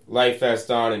your life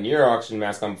vest on and your oxygen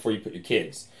mask on before you put your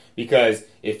kids. Because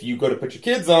if you go to put your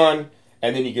kids on,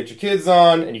 and then you get your kids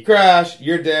on, and you crash,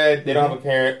 you're dead, they don't have a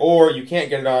parent, or you can't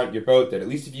get it on, you're both dead. At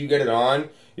least if you get it on,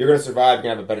 you're going to survive, you're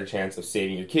going to have a better chance of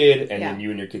saving your kid, and then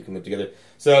you and your kid can live together.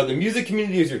 So the music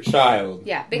community is your child.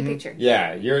 Yeah, big picture.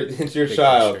 Yeah, it's your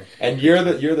child. Picture. And you're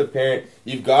the parent.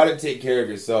 You've got to take care of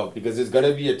yourself, because there's going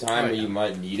to be a time where you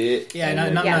might need it. Yeah,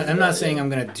 I'm not saying I'm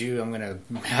going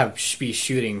to be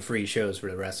shooting free shows for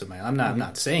the rest of my life. I'm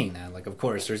not saying that. Like, of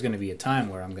course, there's going to be a time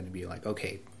where I'm going to be like,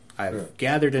 okay, I've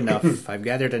gathered enough. I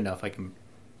can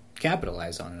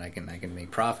capitalize on it. I can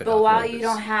make profit. But while you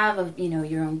don't have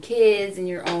your own kids and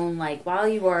your own while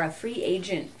you are a free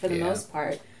agent for the most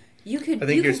part, you could. I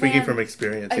think you're speaking from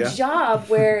experience. A job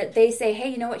where they say, "Hey,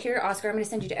 you know what? Here, Oscar, I'm going to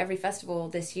send you to every festival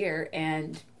this year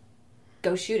and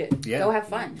go shoot it. Yeah. Go have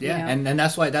fun." Yeah, you know? and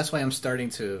that's why I'm starting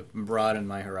to broaden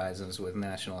my horizons with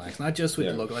national acts, not just with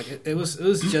the local. Like it was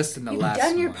just in the last. You've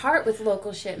done your month. part with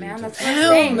local shit, man. That's what I'm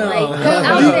Hell saying. no. Go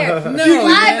out there.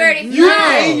 Fly, birdie, You fly.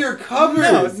 pay your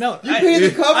covers. No. You pay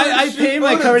the covers. I pay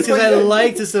my covers because I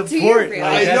like to support.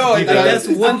 I know. That's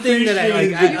one thing that I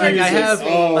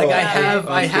have.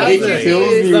 I have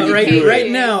right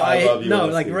now.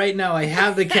 Right now I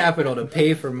have the capital to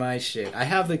pay for my shit. I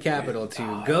have the capital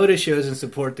to go to shows and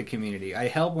support the community. I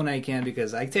help when I can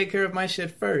because I take care of my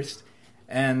shit first.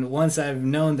 And once I've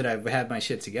known that I've had my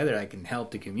shit together, I can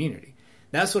help the community.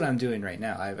 That's what I'm doing right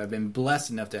now. I've been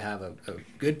blessed enough to have a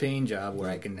good paying job where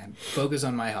I can focus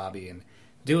on my hobby and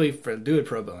do it pro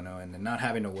bono and then not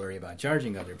having to worry about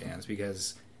charging other bands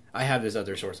because I have this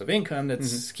other source of income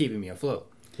that's keeping me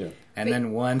afloat. Yeah. And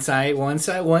then once that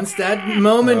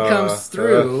moment comes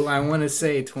through, I want to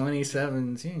say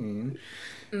 2017.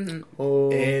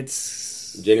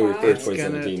 It's January 1st,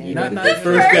 2017. Not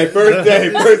first day.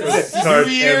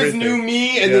 New year's, new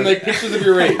me, and then pictures of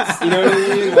your rates. You know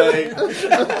what I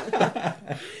mean?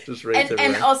 Just rates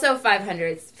and also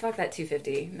 500s. Fuck that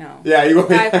 250. No. Yeah, you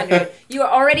 500. You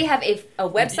already have a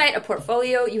website, a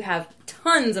portfolio. You have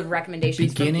tons of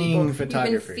recommendations. Beginning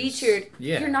photographers. You've been featured.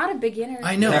 Yeah. You're not a beginner.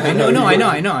 I know.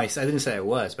 I didn't say I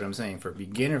was, but I'm saying for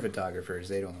beginner photographers,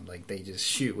 they don't they just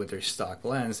shoot with their stock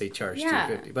lens. They charge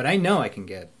 $250. But I know I can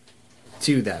get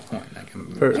to that point.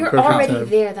 You're already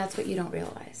there. That's what you don't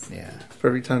realize. Yeah.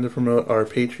 Perfect time to promote our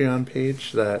Patreon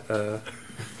page that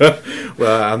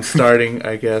well, I'm starting,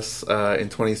 I guess, in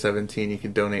 2017. You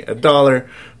can donate $1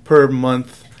 per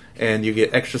month and you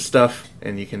get extra stuff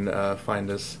and you can find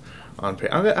us on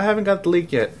Patreon. I haven't got the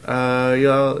link yet.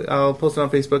 I'll post it on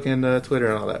Facebook and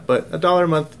Twitter and all that. But $1 a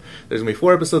month. There's going to be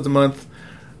 4 episodes a month.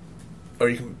 Or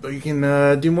you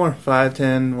can do more, 5,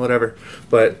 10, whatever.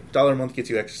 But $1 a month gets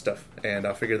you extra stuff, and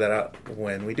I'll figure that out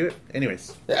when we do it.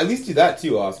 Anyways, at least do that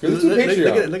too, Oscar. Let's do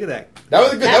Patreon. Look at that. That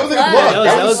was a good plug.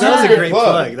 That was a great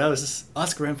plug. That was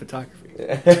Oscar M Photography.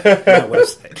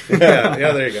 Website.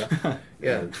 Yeah, there you go.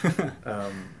 Yeah.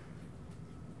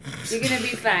 You're gonna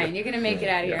be fine. You're gonna make it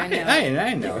out of here. I know.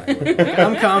 I know. I will.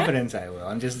 I'm confident I will.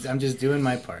 I'm just doing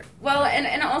my part. Well,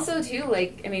 and also too,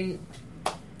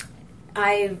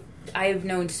 I've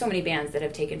known so many bands that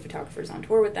have taken photographers on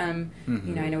tour with them. You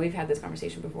know, I know we've had this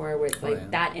conversation before where it's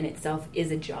like that in itself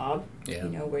is a job. You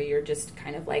know, where you're just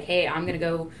kind of like, hey, I'm going to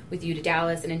go with you to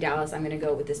Dallas, and in Dallas I'm going to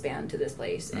go with this band to this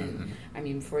place. And I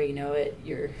mean, before you know it,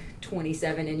 you're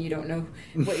 27 and you don't know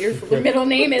what your middle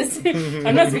name is.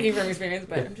 I'm not speaking from experience,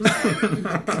 but I'm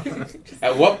just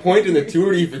At what point in the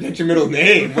tour do you forget your middle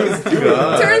name? What is doing?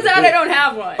 Turns out I don't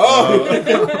have one.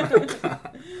 Oh!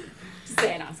 Just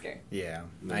saying, Oscar. Yeah,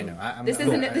 I know. This is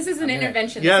an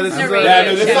intervention. Yeah, this is this a is radio a-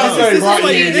 show. this is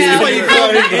why you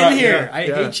called me in here. Yeah. I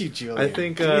hate you, Julia. I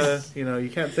think you know, you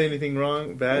can't say anything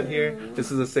wrong, bad here.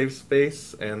 This is a safe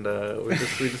space, and we're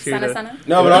just here to. Sana.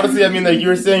 No, but honestly, I mean, like you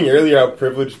were saying earlier, how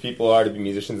privileged people are to be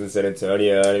musicians in San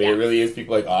Antonio. And I mean, it really is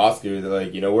people like Oscar that,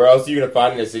 like, you know, where else are you gonna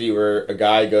find in a city where a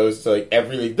guy goes to like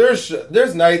every like there's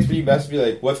nights where you best be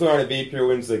like, what's going on at Vape Here?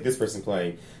 When's like this person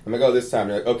playing? I'm like, oh, this time.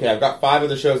 They're like, okay, I've got 5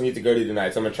 other shows I need to go to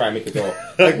tonight, so I'm gonna try and make it go.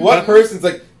 Like, what person's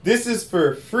like, this is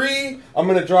for free? I'm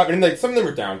gonna drop it. And like, some of them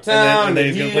are downtown, and then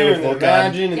he's gonna play with and full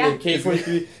Imagine, and then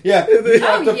K23. Yeah, they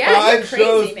have the 5 you're crazy,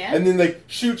 shows, man. and then like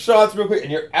shoot shots real quick,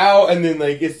 and you're out, and then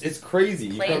like it's crazy.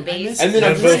 You Playing come- bass. and then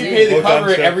I'm That's sure you right. pay the Volcan cover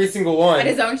at show. every single one. At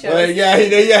his own shows. Like, yeah.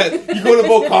 You go to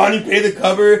Volcan, you pay the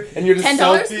cover, and you're just $10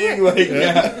 salting,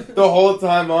 like, the whole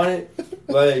time on it.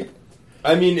 Like,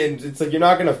 I mean, and it's like, you're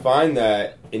not going to find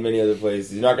that in many other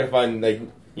places. You're not going to find, like,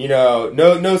 you know,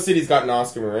 no city's got an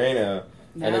Oscar Moreno.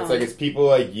 And No. it's like, it's people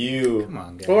like you. Come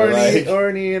on, guys.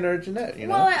 Or Ian or Jeanette, you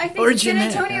know. Well, I think Or San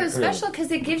Jeanette. Antonio is special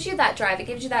because it gives you that drive. It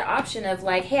gives you that option of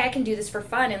like, hey, I can do this for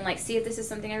fun and like see if this is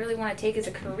something I really want to take as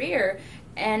a career.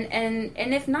 And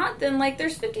if not, then like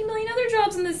there's 50 million other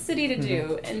jobs in this city to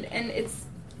do. And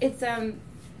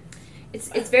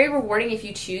it's very rewarding if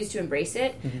you choose to embrace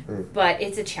it. But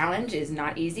it's a challenge. It's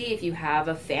not easy. If you have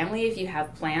a family, if you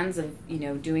have plans of, you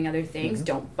know, doing other things,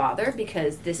 don't bother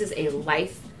because this is a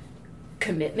life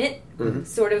commitment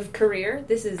sort of career.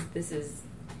 This is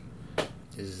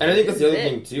And I think that's the other This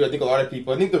is thing, too. I think a lot of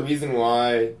people, I think the reason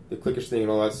why the cliquish thing and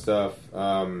all that stuff,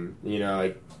 you know,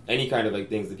 like, any kind of, like,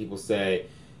 things that people say,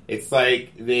 it's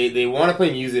like they want to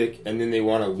play music and then they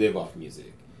want to live off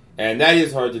music. And that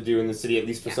is hard to do in the city, at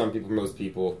least for some people, most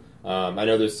people. I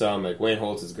know there's some, like, Wayne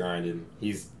Holtz is grinding.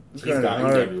 He's grinding got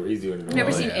hard. everywhere. He's doing it. I've never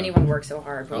all. seen anyone work so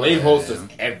hard. Wayne Holtz does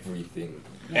everything.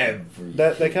 Everything.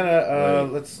 That kind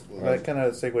of that kind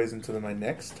of segues into my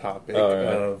next topic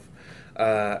of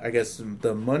I guess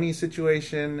the money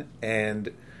situation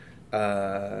and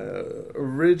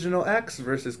original acts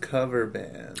versus cover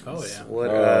bands. Oh, yeah. What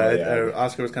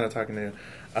Oscar was kind of talking to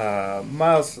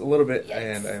Miles a little bit,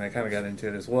 and I kind of got into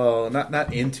it as well.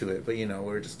 Not into it, but you know,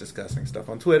 we were just discussing stuff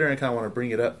on Twitter, and I kind of want to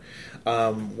bring it up.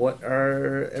 What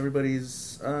are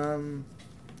everybody's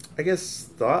I guess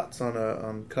thoughts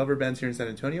on cover bands here in San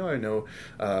Antonio? I know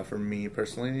for me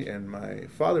personally and my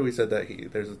father, we said that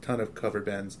there's a ton of cover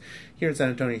bands here in San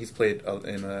Antonio. He's played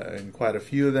in quite a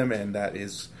few of them, and that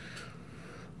is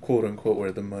quote unquote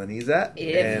where the money's at.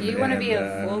 If you want to be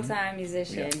a full-time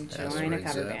musician, join a where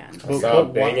cover it's band. I saw a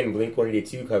banging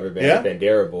Blink-182 cover band at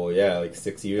Bandera Bowl, like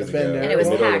 6 years ago. Bandera And it was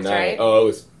in the middle of packed, the night. right? Oh, it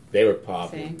was. They were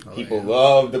popping. See? People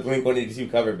love the Blink-182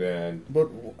 cover band. But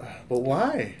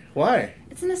why? Why?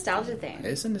 It's a nostalgia thing.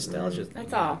 It's a nostalgia thing.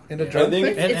 That's all. In a drum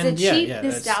think- thing? It's a cheap that's-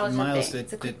 nostalgia Miles thing.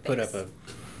 It's a quick did put fix. up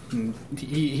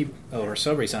he or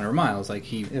Sobry Son or Miles, like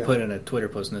he Yeah. put in a Twitter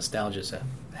post, nostalgia's a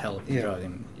hell of a drug,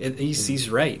 and he's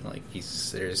right. Like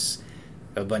there's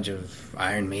a bunch of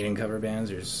Iron Maiden cover bands,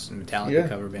 there's Metallica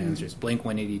cover bands, there's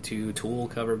Blink-182, Tool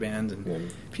cover bands,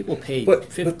 and people pay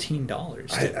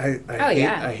 $15.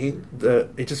 I hate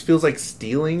it just feels like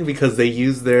stealing because they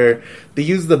use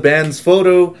the band's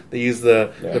photo, they use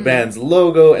the band's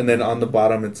logo, and then on the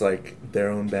bottom it's like their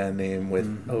own band name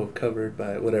with covered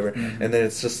by whatever, and then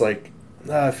it's just like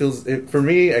for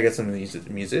me, I guess I'm a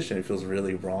musician, it feels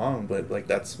really wrong, but like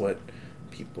that's what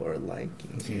people are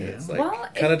liking. Yeah. It's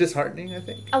like kind of disheartening, I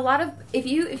think. A lot of if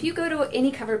you go to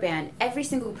any cover band, every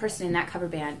single person in that cover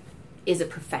band is a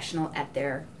professional at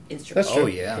their instrument. That's true. Oh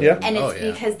yeah, Yeah. And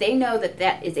it's because they know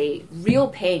that is a real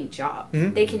paying job.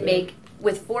 They can make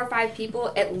with 4 or 5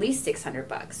 people at least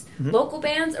 $600. Local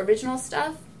bands, original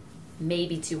stuff,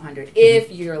 maybe $200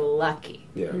 if you're lucky.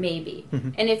 Maybe.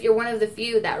 And if you're one of the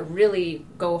few that really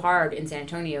go hard in San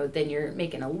Antonio, then you're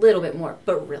making a little bit more,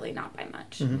 but really not by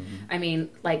much. I mean,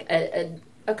 like a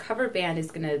cover band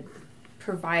is going to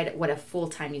provide what a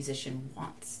full-time musician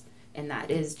wants. And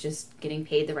that is just getting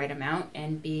paid the right amount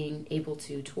and being able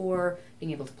to tour,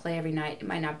 being able to play every night. It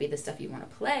might not be the stuff you want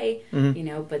to play, you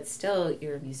know, but still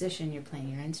you're a musician, you're playing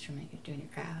your instrument, you're doing your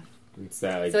craft. It's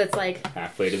that, like, So it's like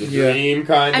halfway to the dream,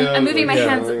 kind of. I'm moving my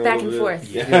hands like, back and forth.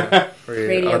 Yeah. for your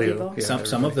Radio audio. people. Yeah,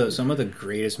 some of the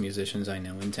greatest musicians I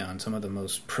know in town, some of the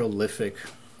most prolific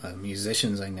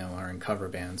musicians I know are in cover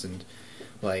bands, and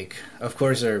like, of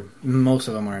course, most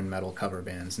of them are in metal cover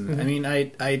bands. And I mean,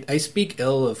 I speak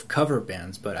ill of cover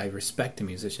bands, but I respect the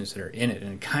musicians that are in it,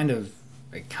 and I'm kind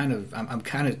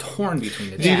of torn between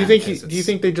the two. Do you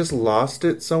think they just lost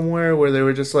it somewhere where they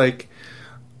were just like,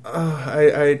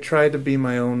 I tried to be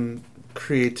my own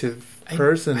creative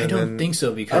person? I don't think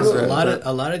so, because a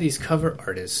lot of these cover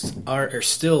artists are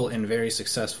still in very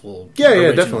successful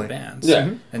original definitely bands.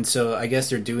 Yeah. And so I guess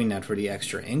they're doing that for the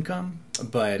extra income,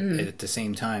 but at the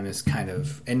same time is kind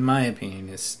of, in my opinion,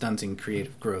 is stunting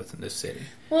creative growth in this city.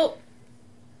 Well,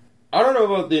 I don't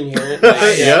know about the inherent.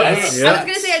 I was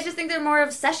gonna say, I just think they're more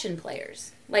of session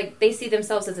players. Like, they see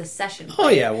themselves as a session player. Oh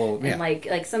yeah, well, yeah. And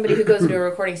like somebody who goes into a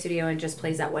recording studio and just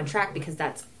plays that one track because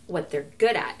that's what they're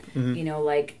good at. You know,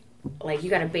 like you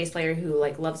got a bass player who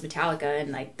like loves Metallica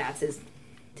and like that's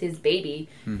his baby.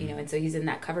 You know, and so he's in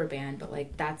that cover band. But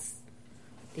like that's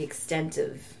the extent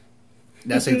of.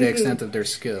 That's like the extent of their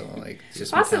skill, like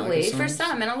just possibly Metallica for songs.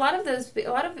 some, and a lot of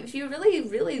if you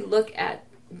really look at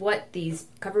what these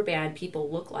cover band people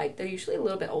look like, they're usually a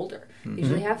little bit older.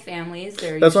 Usually have families.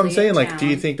 That's what I'm saying. Like, do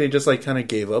you think they just like kind of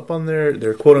gave up on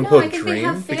their quote unquote dream they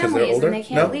have because they're older? And they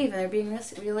can't leave, and they're being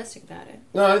realistic about it.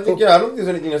 No, I think I don't think there's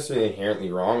anything necessarily inherently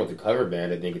wrong with the cover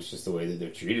band. I think it's just the way that they're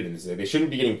treated. And they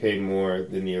shouldn't be getting paid more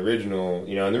than the original.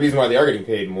 You know, and the reason why they are getting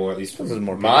paid more, at least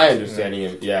from my understanding,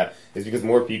 is because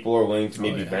more people are willing to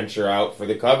maybe venture out for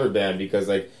the cover band because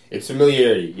like it's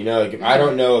familiarity. You know, like if I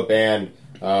don't know a band.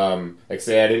 Like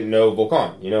say I didn't know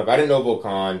Volcan, you know, if I didn't know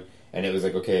Volcan and it was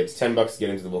like, okay, it's $10 to get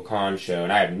into the Volcan show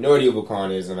and I have no idea what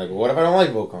Volcan is, and I'm like, well, what if I don't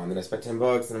like Volcan? Then I spent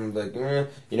 $10 and I'm like,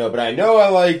 you know, but I know I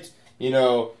liked, you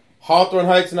know, Hawthorne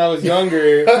Heights when I was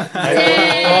younger. I know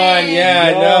it's fun,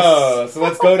 I know. So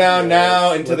let's go down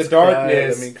now into the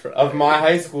darkness of my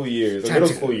high school years, or middle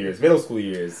school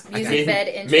years. Music bed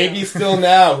intro. Maybe still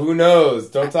now, who knows?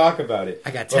 Don't talk about it.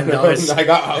 I got $10. I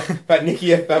got Nikki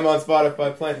FM on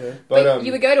Spotify playing. But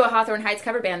you would go to a Hawthorne Heights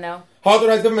cover band though.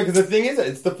 Hawthorne Heights government, because the thing is,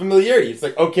 it's the familiarity. It's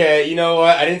like, okay, you know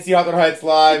what? I didn't see Hawthorne Heights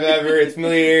live ever. It's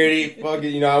familiarity. Fuck it,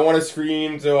 you know, I want to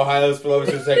scream to Ohio's for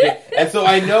Lois for a second. And so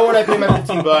I know when I pay my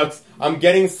 $15, I'm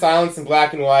getting silence in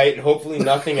black and white and hopefully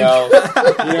nothing else.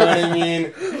 You know what I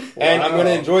mean? And I'm going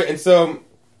to enjoy it. And so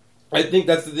I think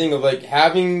that's the thing of like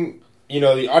having, you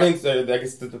know, the audience, I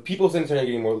guess the people of San Antonio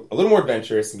getting a little more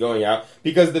adventurous and going out,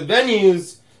 because the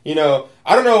venues, you know,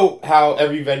 I don't know how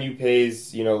every venue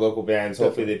pays, you know, local bands.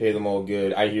 Hopefully they pay them all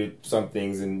good. I hear some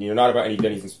things, and, you know, not about any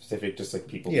venues in specific, just like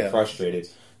people get frustrated.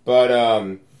 But,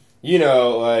 you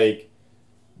know, like,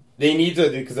 they need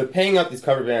to, because they're paying up these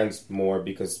cover bands more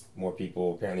because more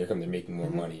people apparently are coming, they're making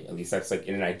more money. At least that's like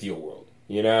in an ideal world,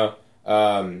 you know?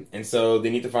 And so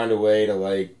they need to find a way to,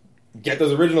 like, get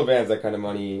those original bands that kind of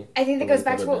money. I think that goes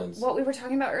back to what we were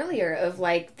talking about earlier of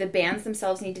like the bands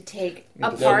themselves need to take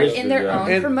a part in their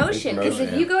own promotion. Because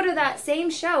if you go to that same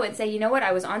show and say, you know what,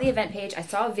 I was on the event page, I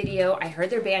saw a video, I heard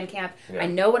their Bandcamp, I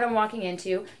know what I'm walking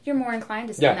into, you're more inclined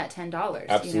to spend that $10.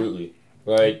 Absolutely. You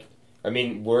know? Like, I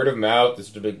mean, word of mouth is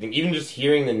such a big thing. Even just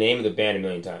hearing the name of the band a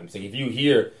million times. Like if you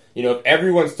hear, you know, if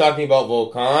everyone's talking about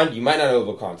Volcan, you might not know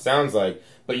what Volcan sounds like.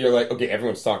 But you're like, okay,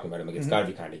 everyone's talking about it. Like, it's got to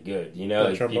be kind of good, you know?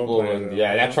 Like people,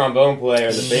 that trombone player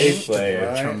and the bass player,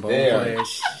 right. Trombone they are player.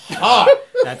 hot.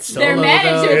 That's solo, they're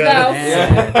manager though.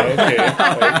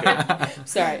 Okay.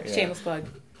 Sorry, shameless plug.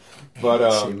 But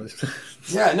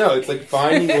yeah, no, it's like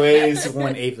finding ways.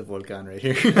 1/8 of Volcan right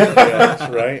here.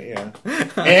 That's right. Yeah.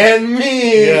 And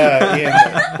me.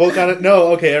 Yeah. Volcan. No.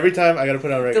 Okay. Every time I got to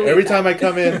put on record. Every time I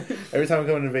come in to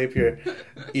vape here,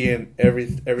 Ian.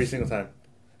 Every single time.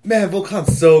 Man,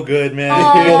 Volcan's so good, man.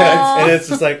 And it's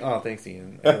just like, oh, thanks,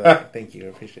 Ian. Like, thank you, I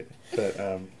appreciate it. But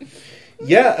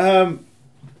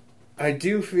I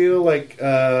do feel like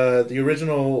the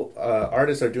original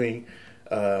artists are doing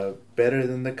better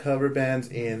than the cover bands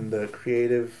in the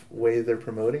creative way they're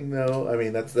promoting, though. I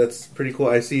mean, that's pretty cool.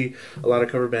 I see a lot of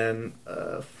cover band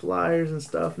flyers and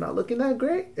stuff not looking that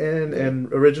great,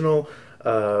 and original.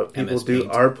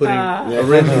 People are putting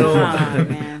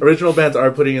original bands are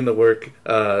putting in the work,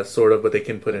 sort of, but they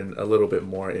can put in a little bit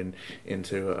more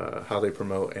into how they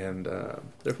promote, and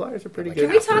their flyers are pretty good.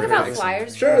 Can we talk about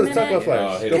flyers? Sure, let's talk about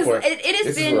flyers. Go for it. It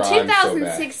has been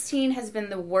 2016 has been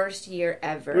the worst year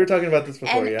ever. We were talking about this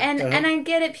before, and I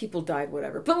get it. People died,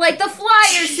 whatever, but like the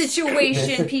flyer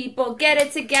situation, people get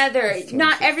it together.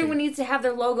 Not everyone needs to have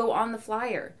their logo on the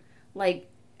flyer, like.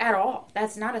 At all.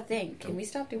 That's not a thing. Can we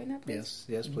stop doing that, please?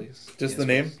 Yes, please. Just the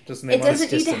name? Just the name. It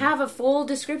doesn't need to have a full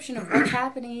description of what's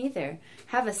happening either.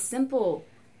 Have a simple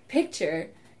picture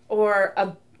or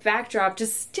backdrop.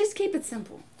 Just keep it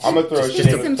simple. I'm gonna throw a Just keep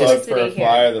shameless plug for a simplicity here.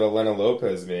 flyer that Elena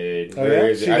Lopez made. Oh, Where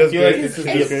yeah? is She it? I does feel like great- this is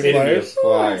she the does great epitome of flyers.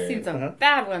 Ooh, I've flyer. seen some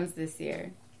bad ones this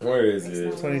year. Where is it?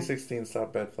 2016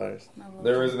 Stop Bad Flyers.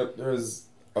 There was a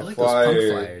I like those flyer. punk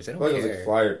flyers. I I don't feel like it was care. like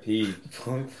Flyer Peak.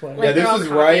 Punk Flyer. Yeah, this they're all is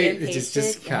copied right. and It's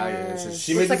just pasted. it's just-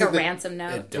 She Looks made like a this- ransom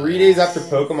note. It 3 days after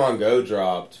Pokemon Go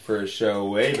dropped for a show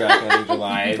way back in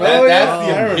July. That's yeah. the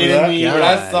I remember epitome. that. When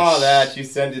I Gosh. saw that, she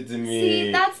sent it to me.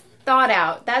 See, that's thought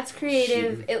out. That's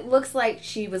creative. It looks like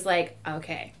she was like,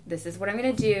 okay, this is what I'm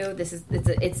gonna do. It's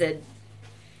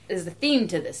a theme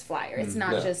to this flyer. It's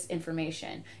not Yeah. just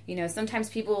information. You know, sometimes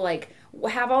people like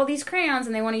have all these crayons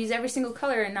and they want to use every single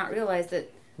color and not realize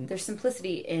that there's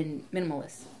simplicity in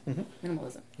minimalism.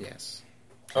 Yes.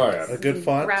 Oh yeah. A good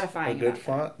font. Gratifying A good about that.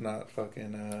 font, not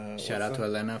fucking. Shout out to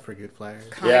Elena for good flyers.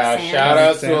 Comic Yeah, Sans. shout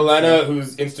out to Sans. Elena,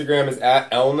 whose Instagram is at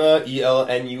Elna,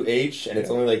 ELNUH, and it's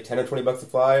Yeah. only like $10 or $20 a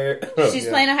flyer. She's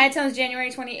Yeah. playing a High Tones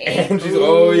January 28th. And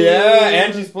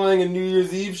she's playing a New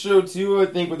Year's Eve show too, I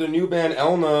think, with her new band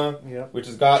Elna, Yep. which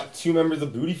has got 2 members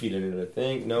of Booty Feet in it, I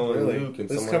think. Noah and Really? Luke and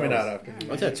This is someone coming else. out after.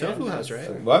 What's that? Tofu House, right?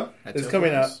 What? At It's Tofu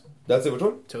coming House? That's it, which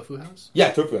one? Tofu House?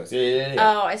 Yeah, Tofu House. Yeah.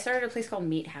 Oh, I started a place called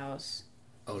Meat House.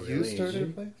 Oh, You really? started a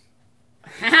place?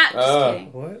 Just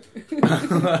kidding. What?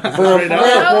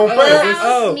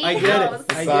 Oh, Meat I get House.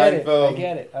 it. I get it. I Seinfeld.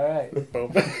 get it. All right.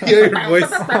 Your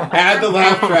voice. Add the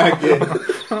laugh track in.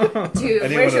 Dude, I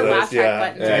need where's one your of laugh those, track yeah.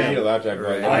 button? Yeah, I need a laugh track.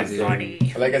 Right. Right.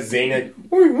 Funny. Like a Zayn.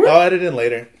 I'll edit in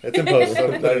later. It's in post.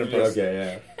 I'll edit in post. Okay,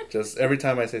 yeah. Just every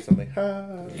time I say something. Ha.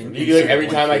 You do like every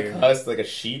time I cuss like a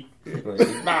sheep. Like,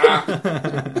 "Ah."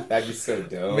 That'd be so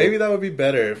dope. Maybe that would be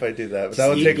better if I did that. But that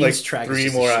would Each take like track is 3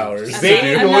 just more a sheep. hours. I'm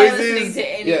Zany not listening noises. to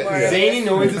any Yeah, more of zany this.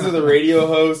 noises are the radio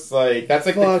hosts. Like that's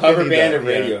like the Fuck, I cover need band that, of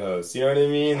yeah. radio hosts. You know what I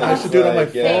mean? I That's should do it on my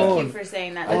like, yeah. phone. Thank you for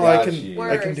saying that. Oh, I I got can. you.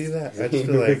 I can do that. I just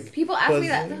feel like. People ask me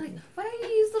that. Buzzy. They're like, "Why don't you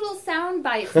use little sound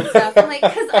bites and stuff?" I'm like,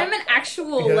 "Because I'm an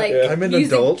actual Yeah, like I'm an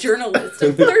music adult. journalist.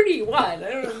 I'm 31. I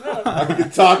don't know. I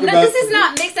could talk No, about. this is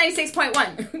not Mix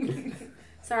 96.1.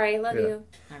 Sorry, love Yeah. you.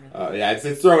 Yeah,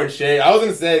 it's throwing shade. I was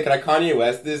gonna say, could I Kanye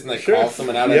West this and like Sure. call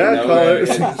someone out Yeah, of call nowhere? it.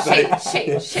 And it's like, Shake.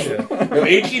 yo,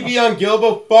 HEB on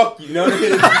Gilbo, fuck you. You know what I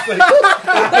mean? It's just like,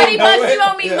 $20 you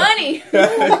owe me Yeah. money.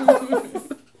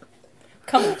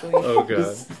 Come on, please. Oh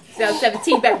god.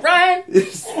 2017, better run.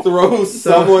 just throw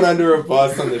someone under a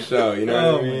bus on the show. You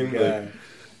know what I mean? Like,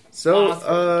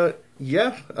 So,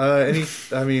 yeah.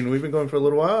 I mean, we've been going for a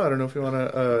little while. I don't know if you want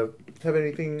to have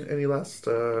any last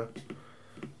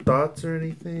thoughts or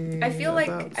anything. I feel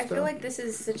about like stuff? this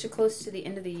is such a close to the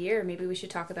end of the year. Maybe we should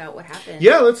talk about what happened.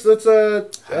 Yeah, let's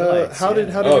Highlights, how did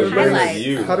yeah. how did Oh, everybody's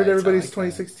highlights. how did everybody's I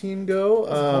like that. 2016 go? It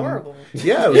was horrible.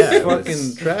 Yeah, it was Yeah, it fucking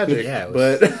was- tragic. yeah, it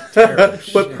was but terrible but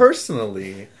shit.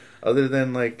 personally, other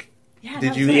than like Yeah,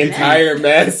 Did that you- was the a entire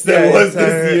mess that was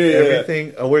this year. Yeah.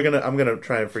 everything. I'm gonna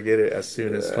try and forget it as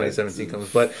soon as 2017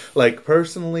 comes. But like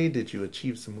personally, did you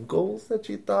achieve some goals that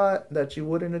you thought that you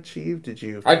wouldn't achieve? Did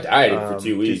you? I dieted for 2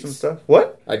 do weeks. some stuff.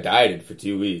 What? I dieted for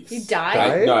 2 weeks. You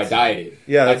died? No, I dieted.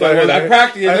 Yeah, I that's what I heard. I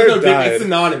practically. I There's no heard difference. died. It's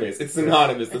synonymous. It's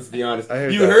synonymous. Let's be honest. I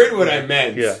heard You that. heard what I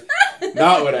meant. Yeah,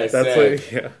 Not what I that's said.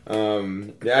 what. Yeah.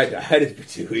 Yeah, I dieted for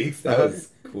 2 weeks. That Uh-huh. was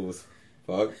cool as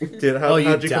fuck. Did Oh, you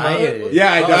how'd you come out? dieted.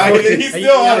 Yeah, I Oh, died. okay. He's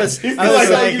still I on it. was- He's I still was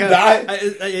like, oh, you died.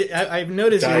 I've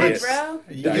noticed Diet. you. Bro.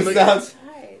 You That look- sounds.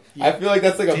 Hi. I feel like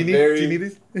that's like a Do you very. need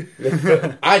these?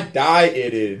 I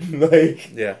dieted.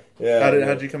 Like, Yeah. yeah.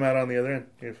 How'd you come out on the other end?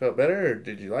 You felt better, or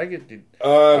did you like it?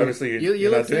 Obviously, You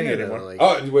you're not look doing thinner, it anymore. though, like-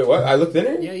 Oh wait, what? I looked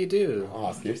thinner. Yeah, you do.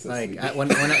 Oh, you're so Like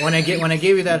sweet. when I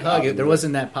gave you that hug, there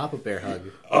wasn't that Papa Bear hug.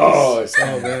 Oh,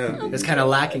 Oh man, It's kind of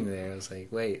lacking there. I was like,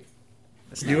 wait,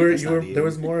 that's you not- were that's not there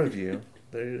was more of you.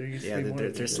 There used to Yeah, be more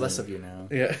of there's you. less of you now.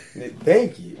 Yeah.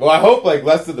 thank you. Well, I hope like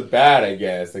less of the bad. I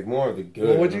guess like more of the good.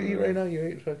 Well, what'd you eat right now? You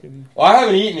ate fucking. Well, I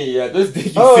haven't eaten it yet. There's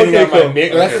Dickie Oh, sitting okay, on my cool.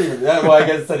 mix. That's Okay. not even that. Well, I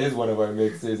guess that is one of our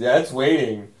mixes. Yeah, it's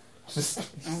waiting. Just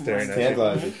Staring at you.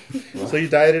 tantalizing. So you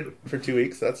dieted for 2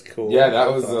 weeks. That's cool. Yeah,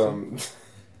 that was That's awesome.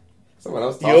 someone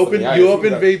else. You opened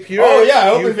Vape Pure. Oh yeah, I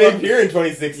opened You Vape Pure in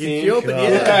 2016. You opened, God.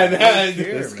 yeah. that-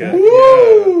 This Pure, guy. man.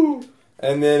 Woo!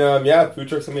 And then food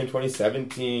trucks coming in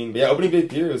 2017. But yeah, opening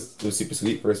Vape Pure was super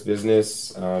sweet. First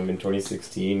business in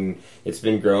 2016. It's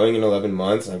been growing in 11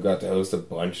 months. I've got to host a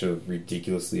bunch of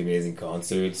ridiculously amazing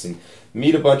concerts and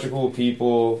meet a bunch of cool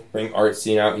people. Bring art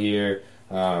scene out here.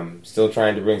 Still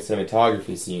trying to bring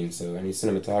cinematography scene. So any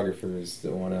cinematographers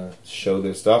that want to show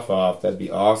their stuff off, that'd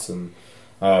be awesome.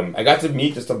 I got to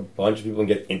meet just a bunch of people and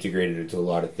get integrated into a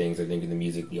lot of things, I think, in the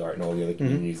music, the art, and all the other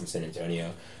communities in San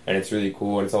Antonio. And it's really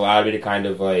cool, and it's allowed me to kind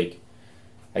of, like,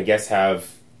 I guess have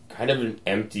kind of an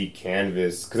empty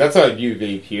canvas, because that's how I view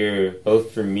Vape here,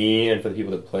 both for me and for the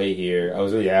people that play here. I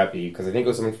was really happy because I think it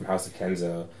was someone from House of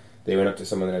Kenzo. They went up to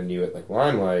someone that I knew at like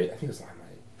Limelight. I think it was Limelight.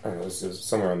 I don't know. It was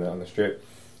somewhere on the strip.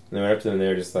 And they went up to them and they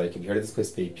were just like, "Have you heard of this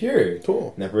place, Vape Pure?"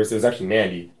 Cool. And that person, it was actually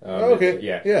Mandy. Okay.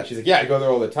 Yeah. She's like, "Yeah, I go there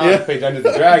all the time. I play Dungeons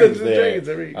and Dragons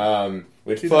there."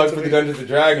 Which plug for the Dungeons and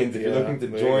Dragons if you're looking to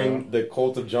join the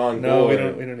cult of John Gore. No, we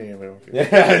don't need anyone.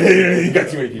 Yeah, you got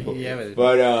too many people. Yeah,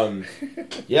 but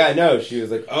yeah, no, she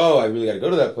was like, "Oh, I really got to go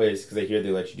to that place because I hear they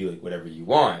let you do like whatever you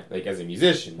want, like as a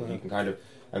musician. You can kind of."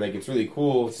 And like it's really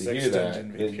cool to hear that. I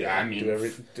mean,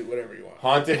 do whatever you want.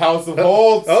 Haunted House of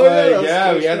Holtz. Oh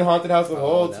yeah, we had the Haunted House of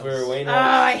Holtz where Wayne. Oh,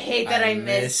 I hate that I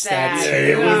missed that.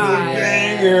 It was a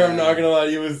banger. I'm not gonna lie,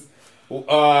 it was.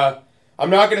 I'm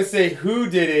not gonna say who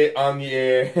did it on the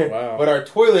air, but our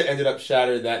toilet ended up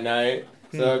shattered that night.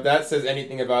 So if that says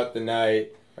anything about the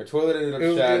night, our toilet ended up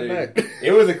shattered.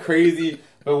 It was a crazy.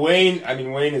 But Wayne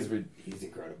he's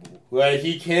incredible. Like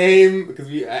he came because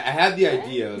I had the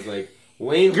idea. I was like.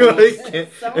 Wayne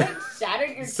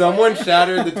Someone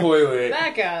shattered the toilet.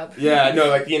 Back up. Yeah, no,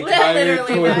 like the entire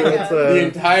toilet. The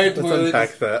entire toilet. Let's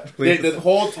unpack that, please. The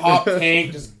whole top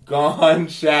tank just gone,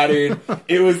 shattered.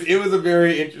 It was a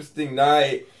very interesting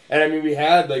night. And I mean, we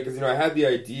had like, because I had the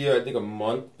idea. I think a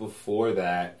month before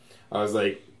that, I was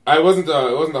like, it wasn't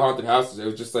the haunted houses. It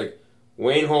was just like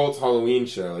Wayne Holt's Halloween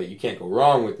show. Like you can't go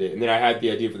wrong with it. And then I had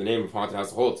the idea for the name of Haunted House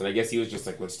of Holtz. And I guess he was just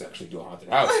like, let's actually do a haunted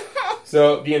house.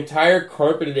 So the entire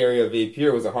carpeted area of Vape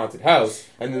Pure was a haunted house,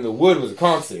 and then the wood was a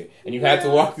concert, and you had to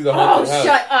walk through the haunted house.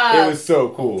 Shut up! It was so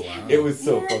cool. Wow. It was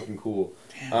so fucking cool.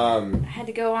 I had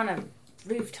to go on a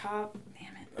rooftop.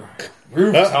 Damn it!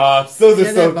 Rooftops. Those are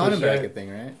so bottom cool. bracket thing,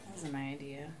 right? That wasn't my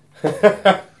idea.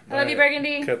 I love you,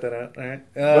 Burgundy. Cut that out. All right.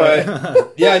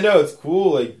 But yeah, no, it's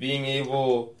cool. Like being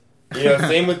able.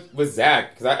 Same with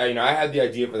Zach, because I had the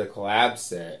idea for the collab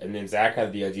set, and then Zach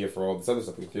had the idea for all this other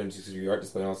stuff, like 360-degree art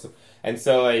display and all stuff. And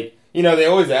so, like, they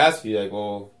always ask you, like,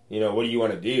 well, what do you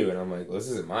want to do? And I'm like, well, this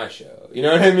isn't my show. You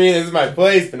know what I mean? This is my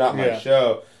place, but not my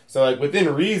show. So, like, within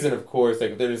reason, of course,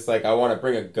 like, if they're just like, I want to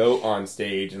bring a goat on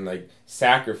stage and, like,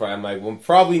 sacrifice, I'm like, well,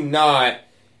 probably not,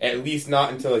 at least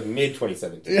not until, like,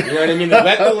 mid-2017. You know what I mean? Like,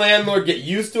 let the landlord get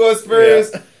used to us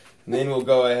first, and then we'll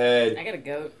go ahead. I got a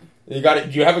goat. You got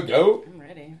it? Do you have a goat? I'm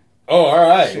ready. Oh, all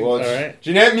right. Well, all right.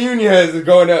 Jeanette Muniz is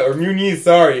going to, or Muniz,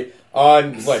 sorry,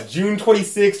 on June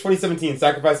 26, 2017,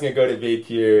 sacrificing a goat at Vape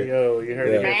Pure. Yo, you heard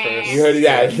it here first. You heard it.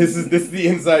 Yeah, this is the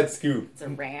inside scoop. It's a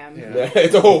ram. Yeah.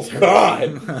 Oh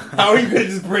God! How are you gonna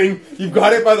just bring? You've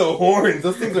got it by the horns.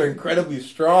 Those things are incredibly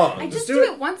strong. I just do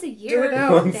it once a year. Do it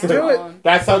now. Do it.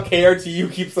 That's how KRTU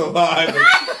keeps alive.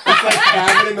 It's like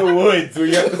Cabin in the Woods, where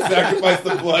you have to sacrifice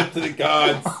the blood to the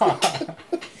gods.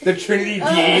 The Trinity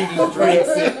Dean just drinks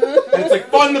it. And it's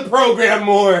like, fund the program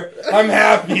more. I'm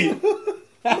happy.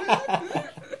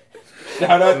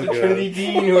 Shout out to Trinity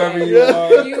Dean, whoever you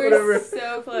are. You were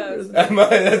so close.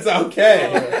 That's okay.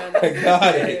 I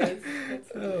got it.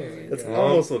 That's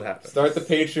almost what happened. Start the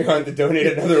Patreon to donate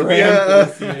another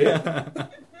ram for this year.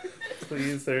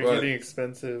 Please, they're getting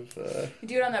expensive. You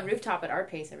do it on the rooftop at our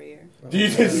pace every year. Do you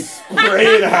just spray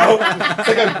it out? It's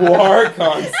like a Guar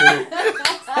concert.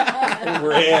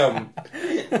 Ram.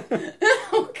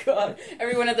 Oh God!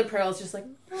 Everyone at the Pearl's just like.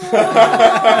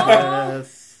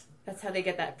 Yes. That's how they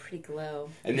get that pretty glow.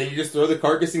 And then you just throw the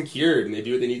carcass in cured, and they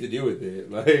do what they need to do with it.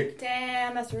 Like,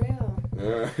 damn, that's real.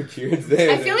 cured's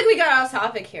there. I feel like we got off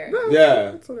topic here. No,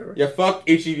 yeah. Yeah, fuck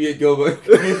HEB at Gilbert.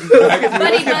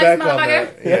 Buddy nuts,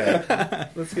 motherfucker. Yeah.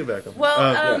 Let's get back on that.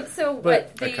 Well, so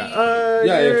what?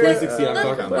 2016. I'm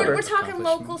talking about. We're talking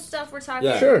local stuff. We're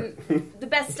talking the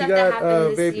best stuff got, that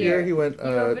happened this Vape year. Pure, he went.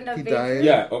 He died.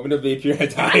 Yeah, opened a Vape Pure. I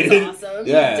died. That's awesome.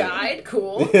 Yeah. He died.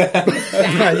 Cool. Yeah.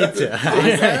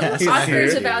 Awesome.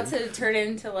 Oscar's about to turn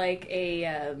into like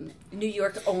a New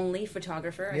York only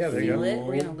photographer. Yeah, there you go.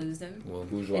 We're gonna lose him. Well,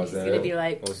 and he's gonna be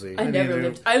like, we'll see. I never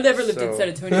lived in San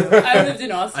Antonio. I lived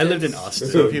in Austin. I lived in Austin.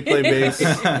 So if you play bass,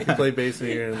 and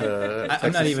you're in the Texas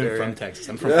I'm not even area. from Texas.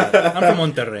 I'm from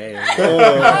Monterrey.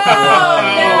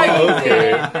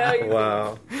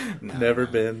 Wow. Never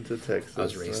been to Texas. I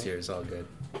was raised here. It's all good.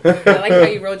 I like how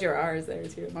you rolled your R's there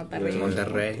too.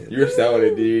 Monterrey. You're selling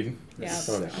it, dude. Yeah,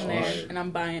 I'm there, and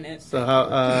I'm buying it. So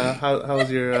how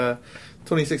was your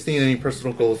 2016? Any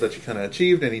personal goals that you kind of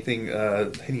achieved? Anything?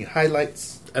 Any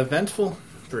highlights? Eventful,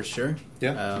 for sure.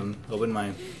 Yeah. Opened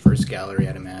my first gallery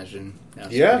at Imagine. That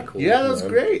was Yeah, pretty cool. yeah, that was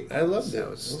great. I loved it. That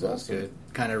was awesome. good.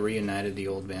 Kind of reunited the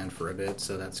old band for a bit,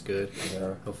 so that's good.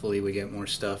 Yeah. Hopefully we get more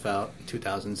stuff out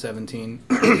 2017.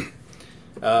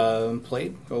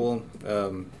 Played.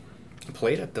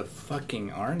 Played at the fucking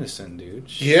Arneson, dude.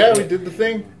 Yeah, Shit. we did the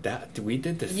thing. We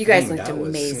did the thing. You guys looked That was-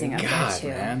 amazing up there, God, too.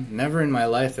 man. Never in my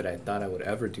life that I thought I would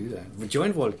ever do that. We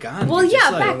joined Volcan. Well, dude, yeah,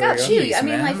 just back up, geez, shoot. I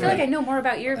mean, man, I feel like I know more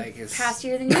about your like, it's- past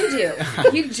year than you do.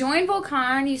 You joined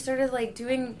Volcan, you started, like,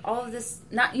 doing all of this...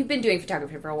 You've been doing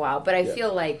photography for a while, but I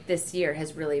feel like this year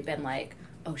has really been like,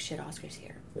 oh, shit, Oscar's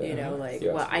here. You know, like,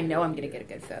 Yeah. well, I know I'm going to get a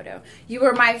good photo. You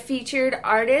were my featured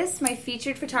artist, my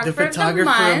featured The photographer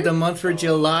photographer of the month for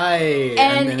July.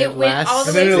 And then it went all the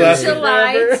And way then it from lasted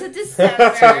July forever. to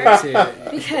December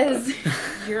That's because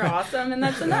you're awesome and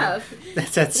that's enough.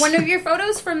 That's One of your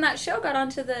photos from that show got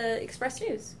onto the Express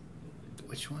News.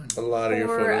 Which one? A lot of your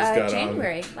For, photos got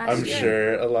January on. last I'm year.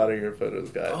 sure a lot of your photos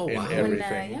got Oh, in wow.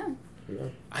 everything. Yeah.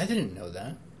 I didn't know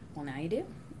that. Well, now you do.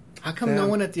 How come Damn. no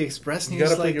one at the Express You News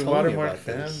gotta put like your told me watermark, about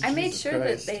this? fam. I made Jesus sure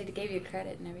Christ. that they gave you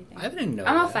credit and everything. I didn't know.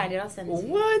 I'll that. find it. I'll send it to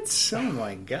you. What? Oh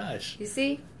my gosh. You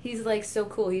see? He's like so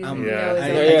cool. He doesn't Um, even yeah. know his I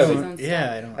own, yeah, his like- own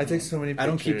Yeah, I don't. I take so many I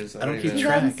don't keep. pictures. I don't keep even-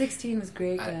 track. 2016 was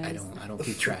great, guys. I don't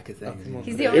keep track of things.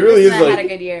 He's the It only really person is that like- had a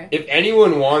good year. If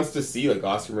anyone wants to see like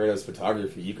Oscar Moreno's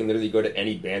photography, you can literally go to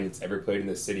any band that's ever played in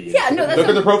the city. Yeah, no, that's look a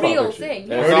at the profile real picture. thing.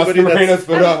 And Yeah. it's Or Oscar anybody that's-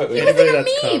 Moreno's photo. He was Anybody in a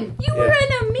that's meme. come. You were Yeah.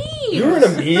 in a meme. You were in a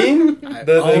meme? Oh,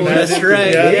 that's Imagine-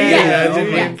 right. yeah, Yeah. yeah, Oh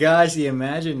my yeah. gosh, the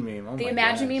Imagine meme. Oh The my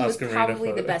Imagine gosh. meme was Oscar Moreno probably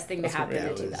the photo. best thing to Oscar happen in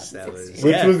Moreno. That was- 2016.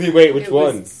 Which Yeah. was the which It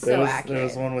one? was so There was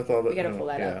accurate. one with all the. We gotta pull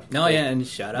that yeah. up. No, yeah, and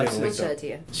shout out Yeah, We'll to show it to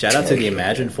you. shout out to the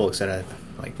Imagine folks that have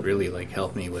like really like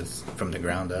helped me with from the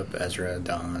ground up. Ezra,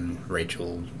 Don,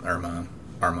 Rachel, Irma,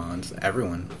 Armand,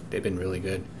 everyone. They've been really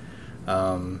good.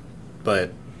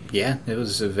 But yeah, it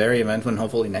was a very eventful, and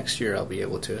hopefully next year I'll be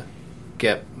able to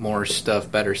get more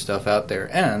stuff, better stuff out there,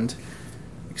 and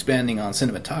expanding on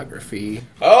cinematography.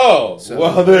 Oh, So-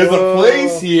 well, there's a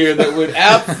place here that would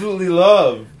absolutely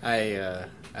love. I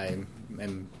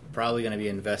am probably going to be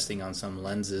investing on some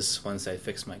lenses once I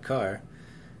fix my car,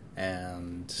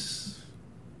 and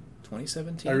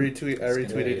 2017. I It's gonna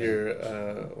retweeted be- your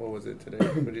what was it today?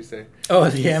 What did you say? Oh,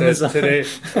 the You said Amazon today.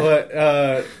 What?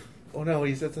 Oh no,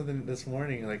 you said something this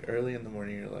morning, like early in the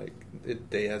morning. You're like, the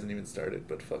day hasn't even started,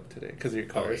 but fuck today, because of your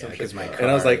car Oh, or yeah, some 'cause shit. my And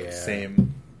I was car, like, yeah.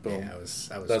 same. Boom. Yeah, I was.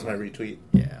 That was my retweet.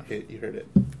 Yeah. You heard it.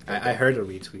 I heard a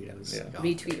retweet. I was Yeah. oh,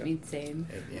 Retweet God. me, same.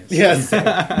 Yes.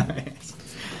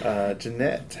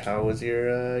 Jeanette, how was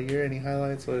your year? Any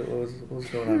highlights? What was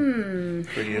going on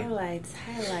for you? Highlights.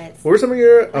 What were some of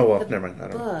your? Oh well, The never mind. I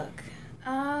don't know.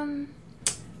 book.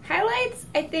 Highlights.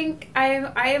 I think I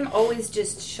am always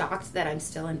just shocked that I'm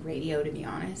still in radio. To be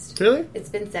honest, Really? it's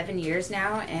been 7 years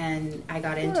now, and I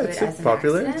got into Yeah, it it's as super an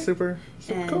popular. accident. It's super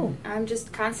And cool. I'm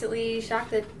just constantly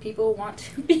shocked that people want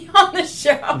to be on the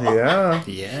show. Yeah.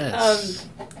 Yes.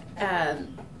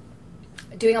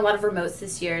 Doing a lot of remotes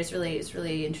this year is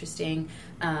really interesting.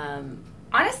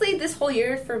 Honestly, this whole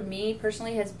year for me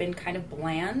personally has been kind of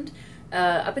bland.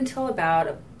 Up until about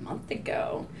a month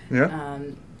ago, Yeah.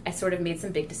 I sort of made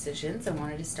some big decisions. I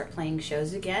wanted to start playing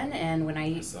shows again, and when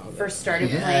I saw that. first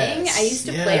started Yes, playing, I used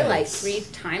to play like yes. 3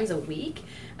 times a week.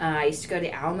 I used to go to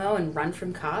Alamo and run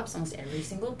from cops almost every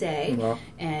single day, Wow.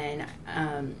 and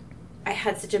I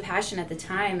had such a passion at the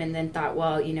time, and then thought,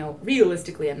 well, you know,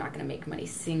 realistically, I'm not going to make money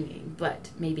singing, but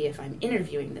maybe if I'm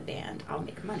interviewing the band, I'll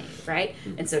make money, right?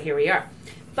 And so here we are.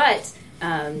 But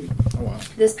Oh, wow.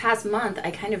 this past month, I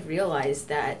kind of realized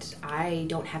that I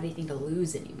don't have anything to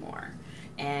lose anymore.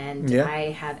 And Yeah.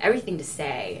 I have everything to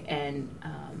say. And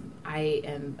I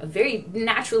am a very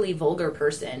naturally vulgar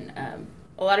person.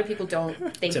 A lot of people don't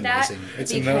think It's that amazing.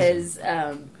 It's because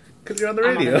Because you're on the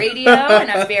I'm radio. on the radio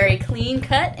and I'm very clean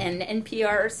cut and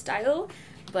NPR style.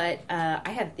 But I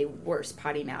have the worst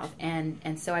potty mouth. And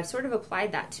so I've sort of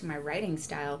applied that to my writing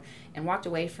style and walked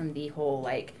away from the whole,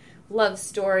 like, love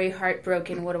story,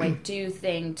 heartbroken, what do I do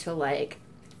thing to, like,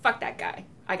 fuck that guy.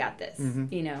 I got this,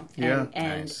 you know. Yeah.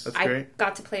 And Nice. That's I great.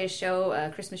 got to play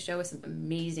a Christmas show with some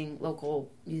amazing local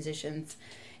musicians.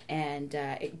 And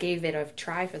it gave it a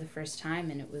try for the first time,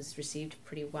 and it was received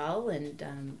pretty well. And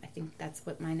I think that's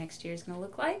what my next year is going to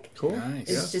look like. Cool. Nice.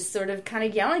 It's just sort of kind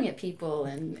of yelling at people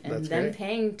and That's them great.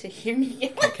 paying to hear me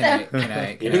yell at Can them.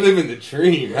 I You're living the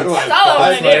dream. How do I? That's all I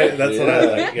That's wanna do. what, that's what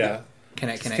I like. Yeah.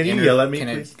 Can you yell at me, can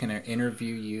please? Can I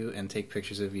interview you and take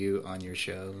pictures of you on your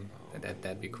show?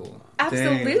 That'd be cool.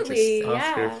 Absolutely, Dang, just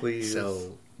Oscar, yeah. please.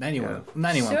 So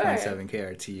 91.7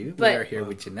 KRTU. But- we are here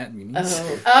with Jeanette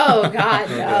Muniz. Oh God,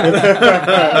 no.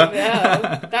 Oh,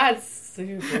 no. That's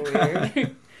super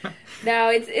weird.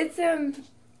 No,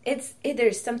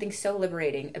 there's something so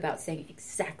liberating about saying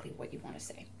exactly what you want to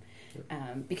say.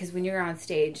 Because when you're on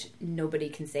stage, nobody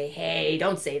can say, "Hey,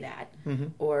 don't say that,"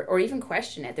 or even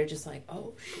question it. They're just like,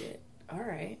 "Oh shit, all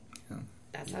right."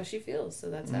 that's how she feels. So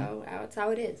that's how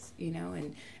it is, you know.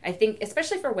 And I think,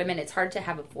 especially for women, it's hard to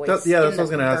have a voice. That's what I was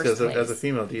going to ask. As a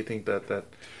female, do you think that's a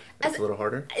little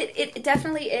harder? It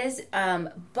definitely is.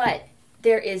 But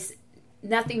there is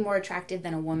nothing more attractive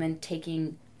than a woman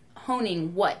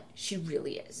honing what she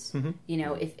really is. Mm-hmm. You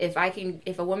know, if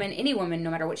a woman, any woman, no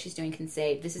matter what she's doing, can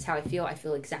say, "This is how I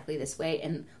feel exactly this way,"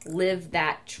 and live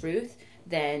that truth,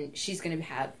 then she's going to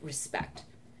have respect.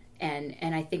 And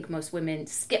I think most women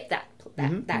skip that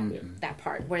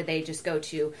part where they just go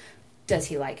to, does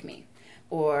he like me?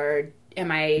 Or am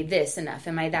I this enough?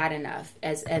 Am I that enough?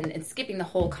 And skipping the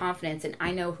whole confidence, and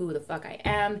I know who the fuck I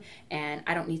am, and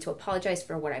I don't need to apologize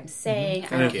for what I'm saying.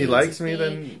 And if he likes me,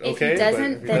 then okay. If he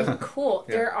doesn't, then cool.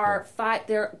 Yeah. There are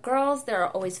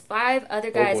always 5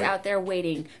 other guys out there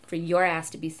waiting for your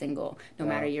ass to be single. No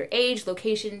matter your age,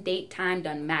 location, date, time,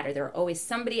 doesn't matter. There are always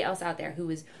somebody else out there who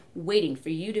is waiting for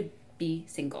you to be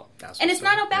single. And it's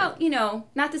not about,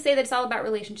 not to say that it's all about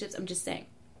relationships. I'm just saying.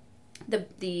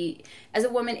 As a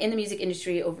woman in the music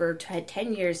industry over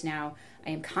 10 years now,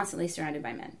 I am constantly surrounded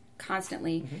by men.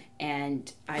 Constantly. Mm-hmm.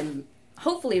 And I'm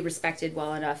hopefully respected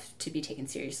well enough to be taken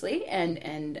seriously.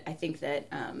 And I think that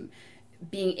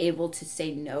being able to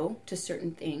say no to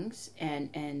certain things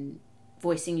and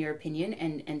voicing your opinion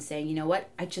and saying, you know what,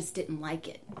 I just didn't like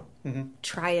it. Mm-hmm.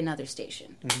 Try another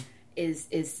station. Mm-hmm.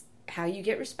 is how you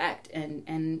get respect.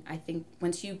 And I think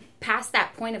once you pass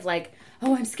that point of like,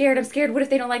 oh, I'm scared. What if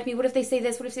they don't like me? What if they say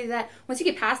this? What if they say that? Once you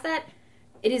get past that,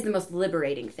 it is the most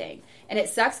liberating thing. And it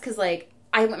sucks because like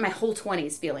I went my whole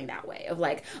 20s feeling that way of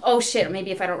like, oh shit,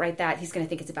 maybe if I don't write that, he's going to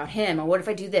think it's about him. Or what if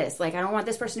I do this? Like, I don't want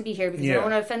this person to be here because I don't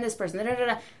want to offend this person.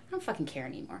 I don't fucking care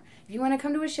anymore. If you want to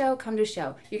come to a show, come to a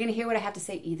show. You're going to hear what I have to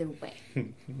say either way.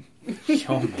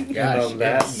 Oh my gosh. On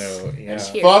that note, yeah.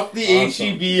 Fuck the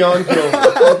HEB on film.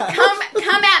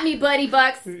 Come at me, buddy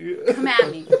Bucks. Come at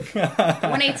me.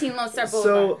 118 Lone Star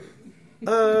Boulevard.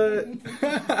 That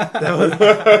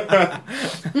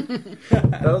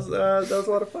was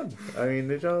a lot of fun. I mean,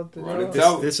 this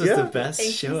was the best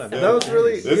show I've ever had. That was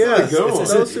really that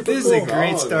was super This cool. is a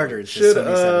great starter. Should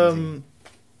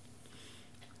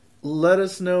let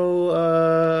us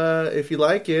know if you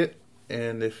like it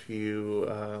and if you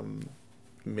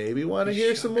maybe want to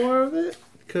hear some more of it,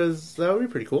 because that would be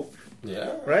pretty cool.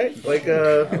 Yeah, right? Like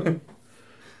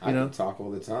I can talk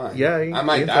all the time. Yeah, I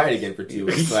might diet again for 2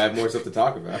 weeks, so I have more stuff to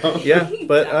talk about. Yeah,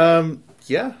 but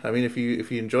yeah, I mean, if you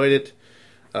enjoyed it,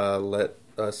 let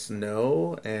us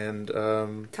know and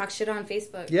talk shit on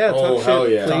Facebook. Yeah, talk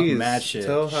shit. Yeah. Please. Talk mad shit.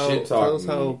 Tell us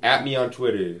how. At me on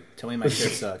Twitter. Tell me my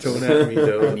shit sucks. Don't at me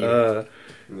though.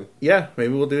 Yeah,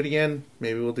 maybe we'll do it again.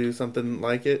 Maybe we'll do something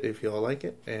like it if you all like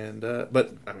it. And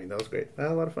but I mean, that was great. I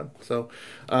had a lot of fun. So,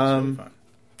 really fun.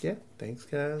 Yeah, thanks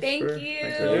guys. Thank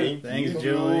you. Thanks,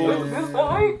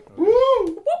 Julie.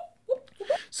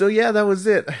 So yeah, that was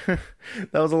it.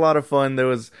 That was a lot of fun. There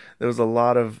was a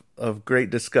lot of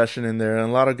great discussion in there and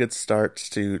a lot of good starts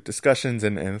to discussions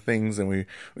and things. And we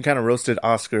kind of roasted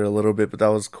Oscar a little bit, but that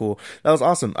was cool. That was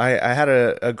awesome. I had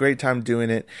a great time doing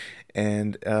it,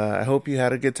 and I hope you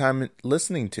had a good time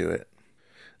listening to it.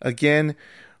 Again,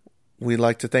 we'd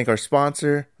like to thank our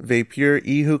sponsor, Vapure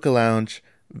E-Hookah Lounge,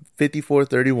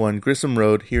 5431 Grissom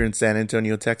Road here in San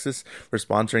Antonio, Texas, for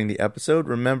sponsoring the episode.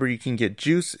 Remember, you can get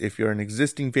juice if you're an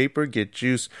existing vapor. Get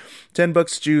juice,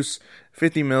 $10 juice,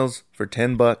 50 mils for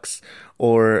 $10,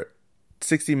 or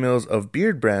 60 mils of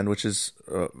Beard brand, which is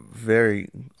a very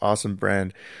awesome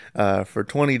brand, for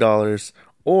 $20.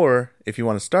 Or if you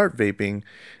want to start vaping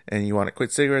and you want to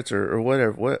quit cigarettes or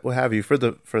whatever, what have you, for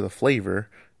the flavor.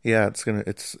 Yeah,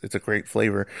 it's a great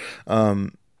flavor.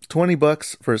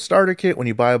 $20 for a starter kit. When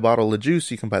you buy a bottle of juice,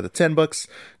 you can buy the $10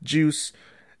 juice,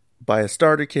 buy a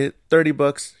starter kit,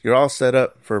 $30. You're all set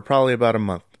up for probably about a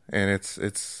month. And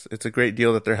it's a great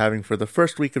deal that they're having for the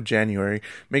first week of January.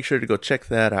 Make sure to go check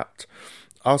that out.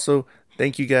 Also,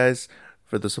 thank you guys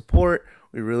for the support.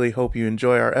 We really hope you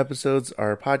enjoy our episodes,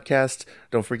 our podcast.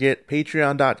 Don't forget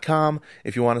patreon.com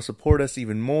if you want to support us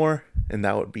even more, and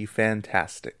that would be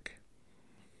fantastic.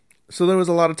 So there was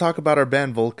a lot of talk about our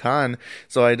band Volcan,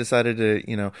 so I decided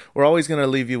to, we're always going to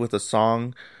leave you with a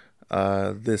song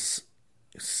this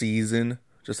season,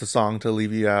 just a song to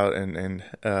leave you out and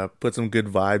put some good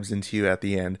vibes into you at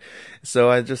the end. So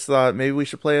I just thought maybe we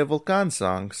should play a Volcan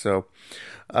song. So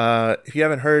if you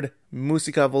haven't heard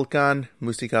Musica Volcan,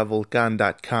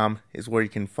 musicavolcan.com is where you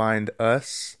can find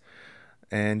us.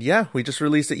 And yeah, we just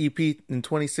released an EP in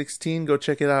 2016. Go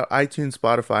check it out. iTunes,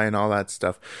 Spotify, and all that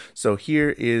stuff. So here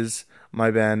is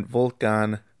my band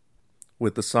Volcan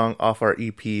with the song off our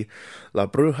EP, La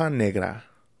Bruja Negra.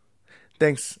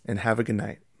 Thanks, and have a good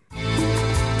night.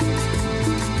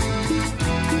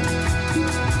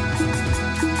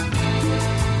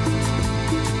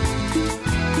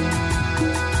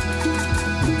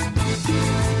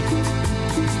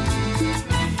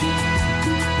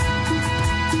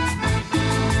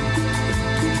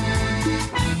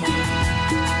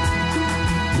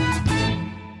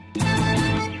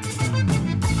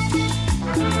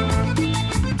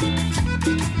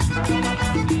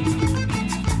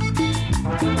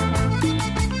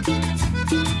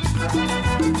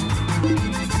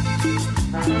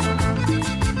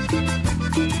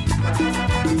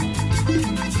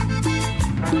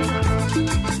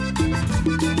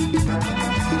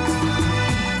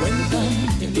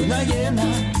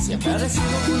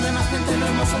 agradecido con una imagen tan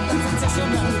hermosa, tan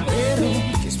sensacional, pero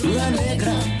que es pura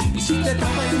negra. Y si te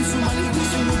atrapa en su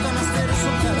maleficio nunca más te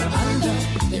soltar. Anda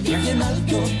de viaje en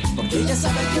alto, porque ella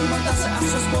sabe que el matarse a su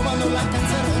escoba no la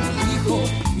alcanzará. Hijo,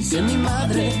 dice mi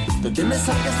madre, tú te me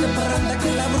salgas de parranda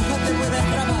que la bruja te puede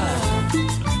atrapar.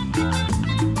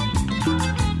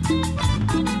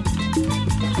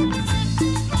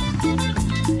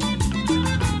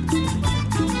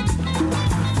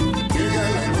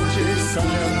 Sale a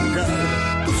jugar,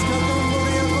 busca tambor y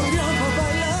acordeón para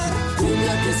bailar,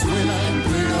 cumbia que suena en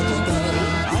plena total,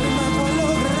 alma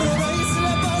color roba y se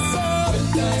la pasa,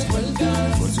 vueltas, vueltas,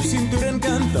 por su cintura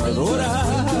encantadora,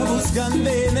 buscan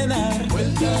envenenar,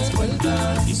 vueltas,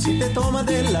 vueltas, y si te toma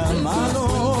de la mano,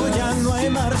 ya no hay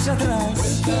marcha atrás,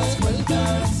 vueltas,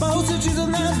 vueltas, pausa hechizo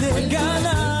de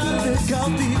gana, te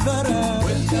cautivará,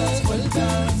 vueltas,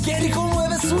 vueltas, quiere y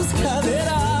conmueve sus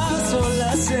caderas,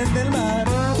 solas en el mar.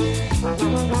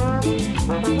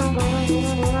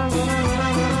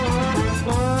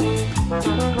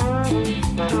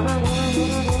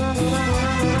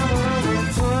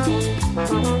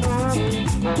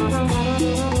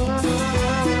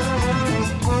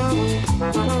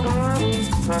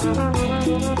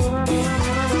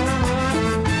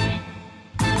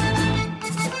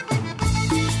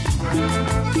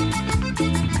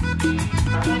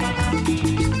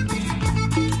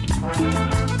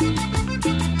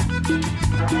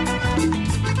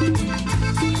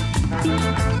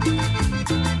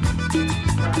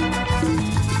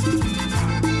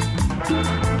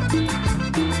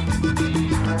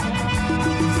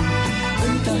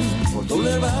 Por todo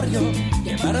el barrio,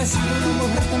 que para ser una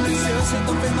mujer tan preciosa y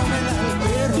tan fenomenal,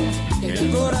 pero que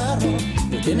el dorado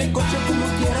no tiene coche como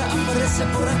quiera, aparece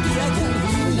por aquí allá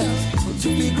linda, con su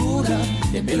figura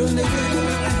de pelo negro y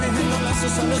los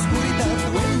lazos a la oscuridad,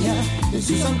 dueña de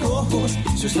sus antojos,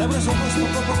 sus labios ojos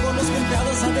poco a poco los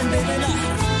empleados saben revelar.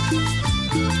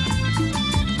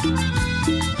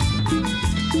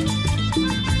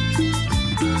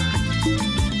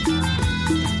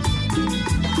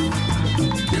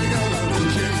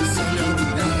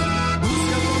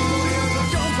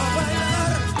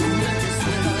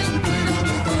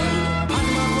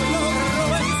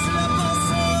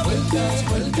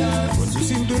 Con su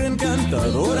cintura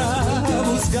encantadora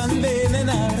buscan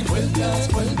envenenar, vueltas,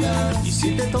 vueltas, y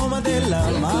si te toma de la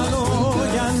mano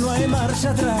ya no hay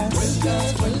marcha atrás,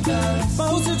 vueltas, vueltas,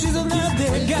 pausa hechizo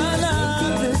de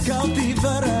gana, te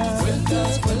cautivará,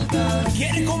 vueltas, vueltas,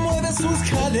 quiere conmueve sus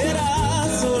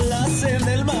caderas, solas en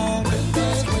el mar,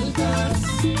 vueltas, vueltas,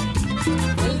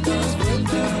 vueltas,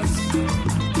 vueltas,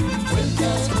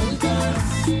 vueltas,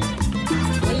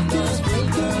 vueltas,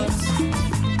 vueltas,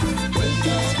 vueltas,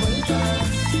 vueltas,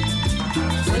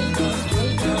 vueltas,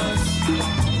 vueltas,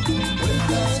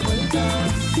 vueltas,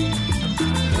 vueltas,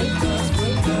 vueltas,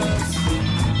 vueltas.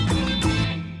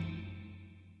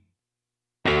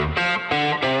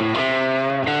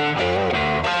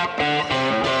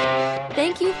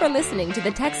 Thank you for listening to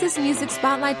the Texas Music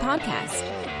Spotlight Podcast.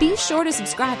 Be sure to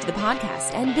subscribe to the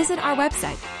podcast and visit our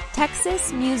website,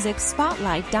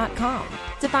 texasmusicspotlight.com,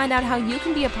 to find out how you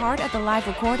can be a part of the live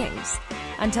recordings.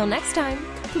 Until next time,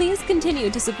 please continue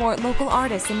to support local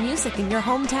artists and music in your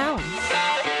hometown.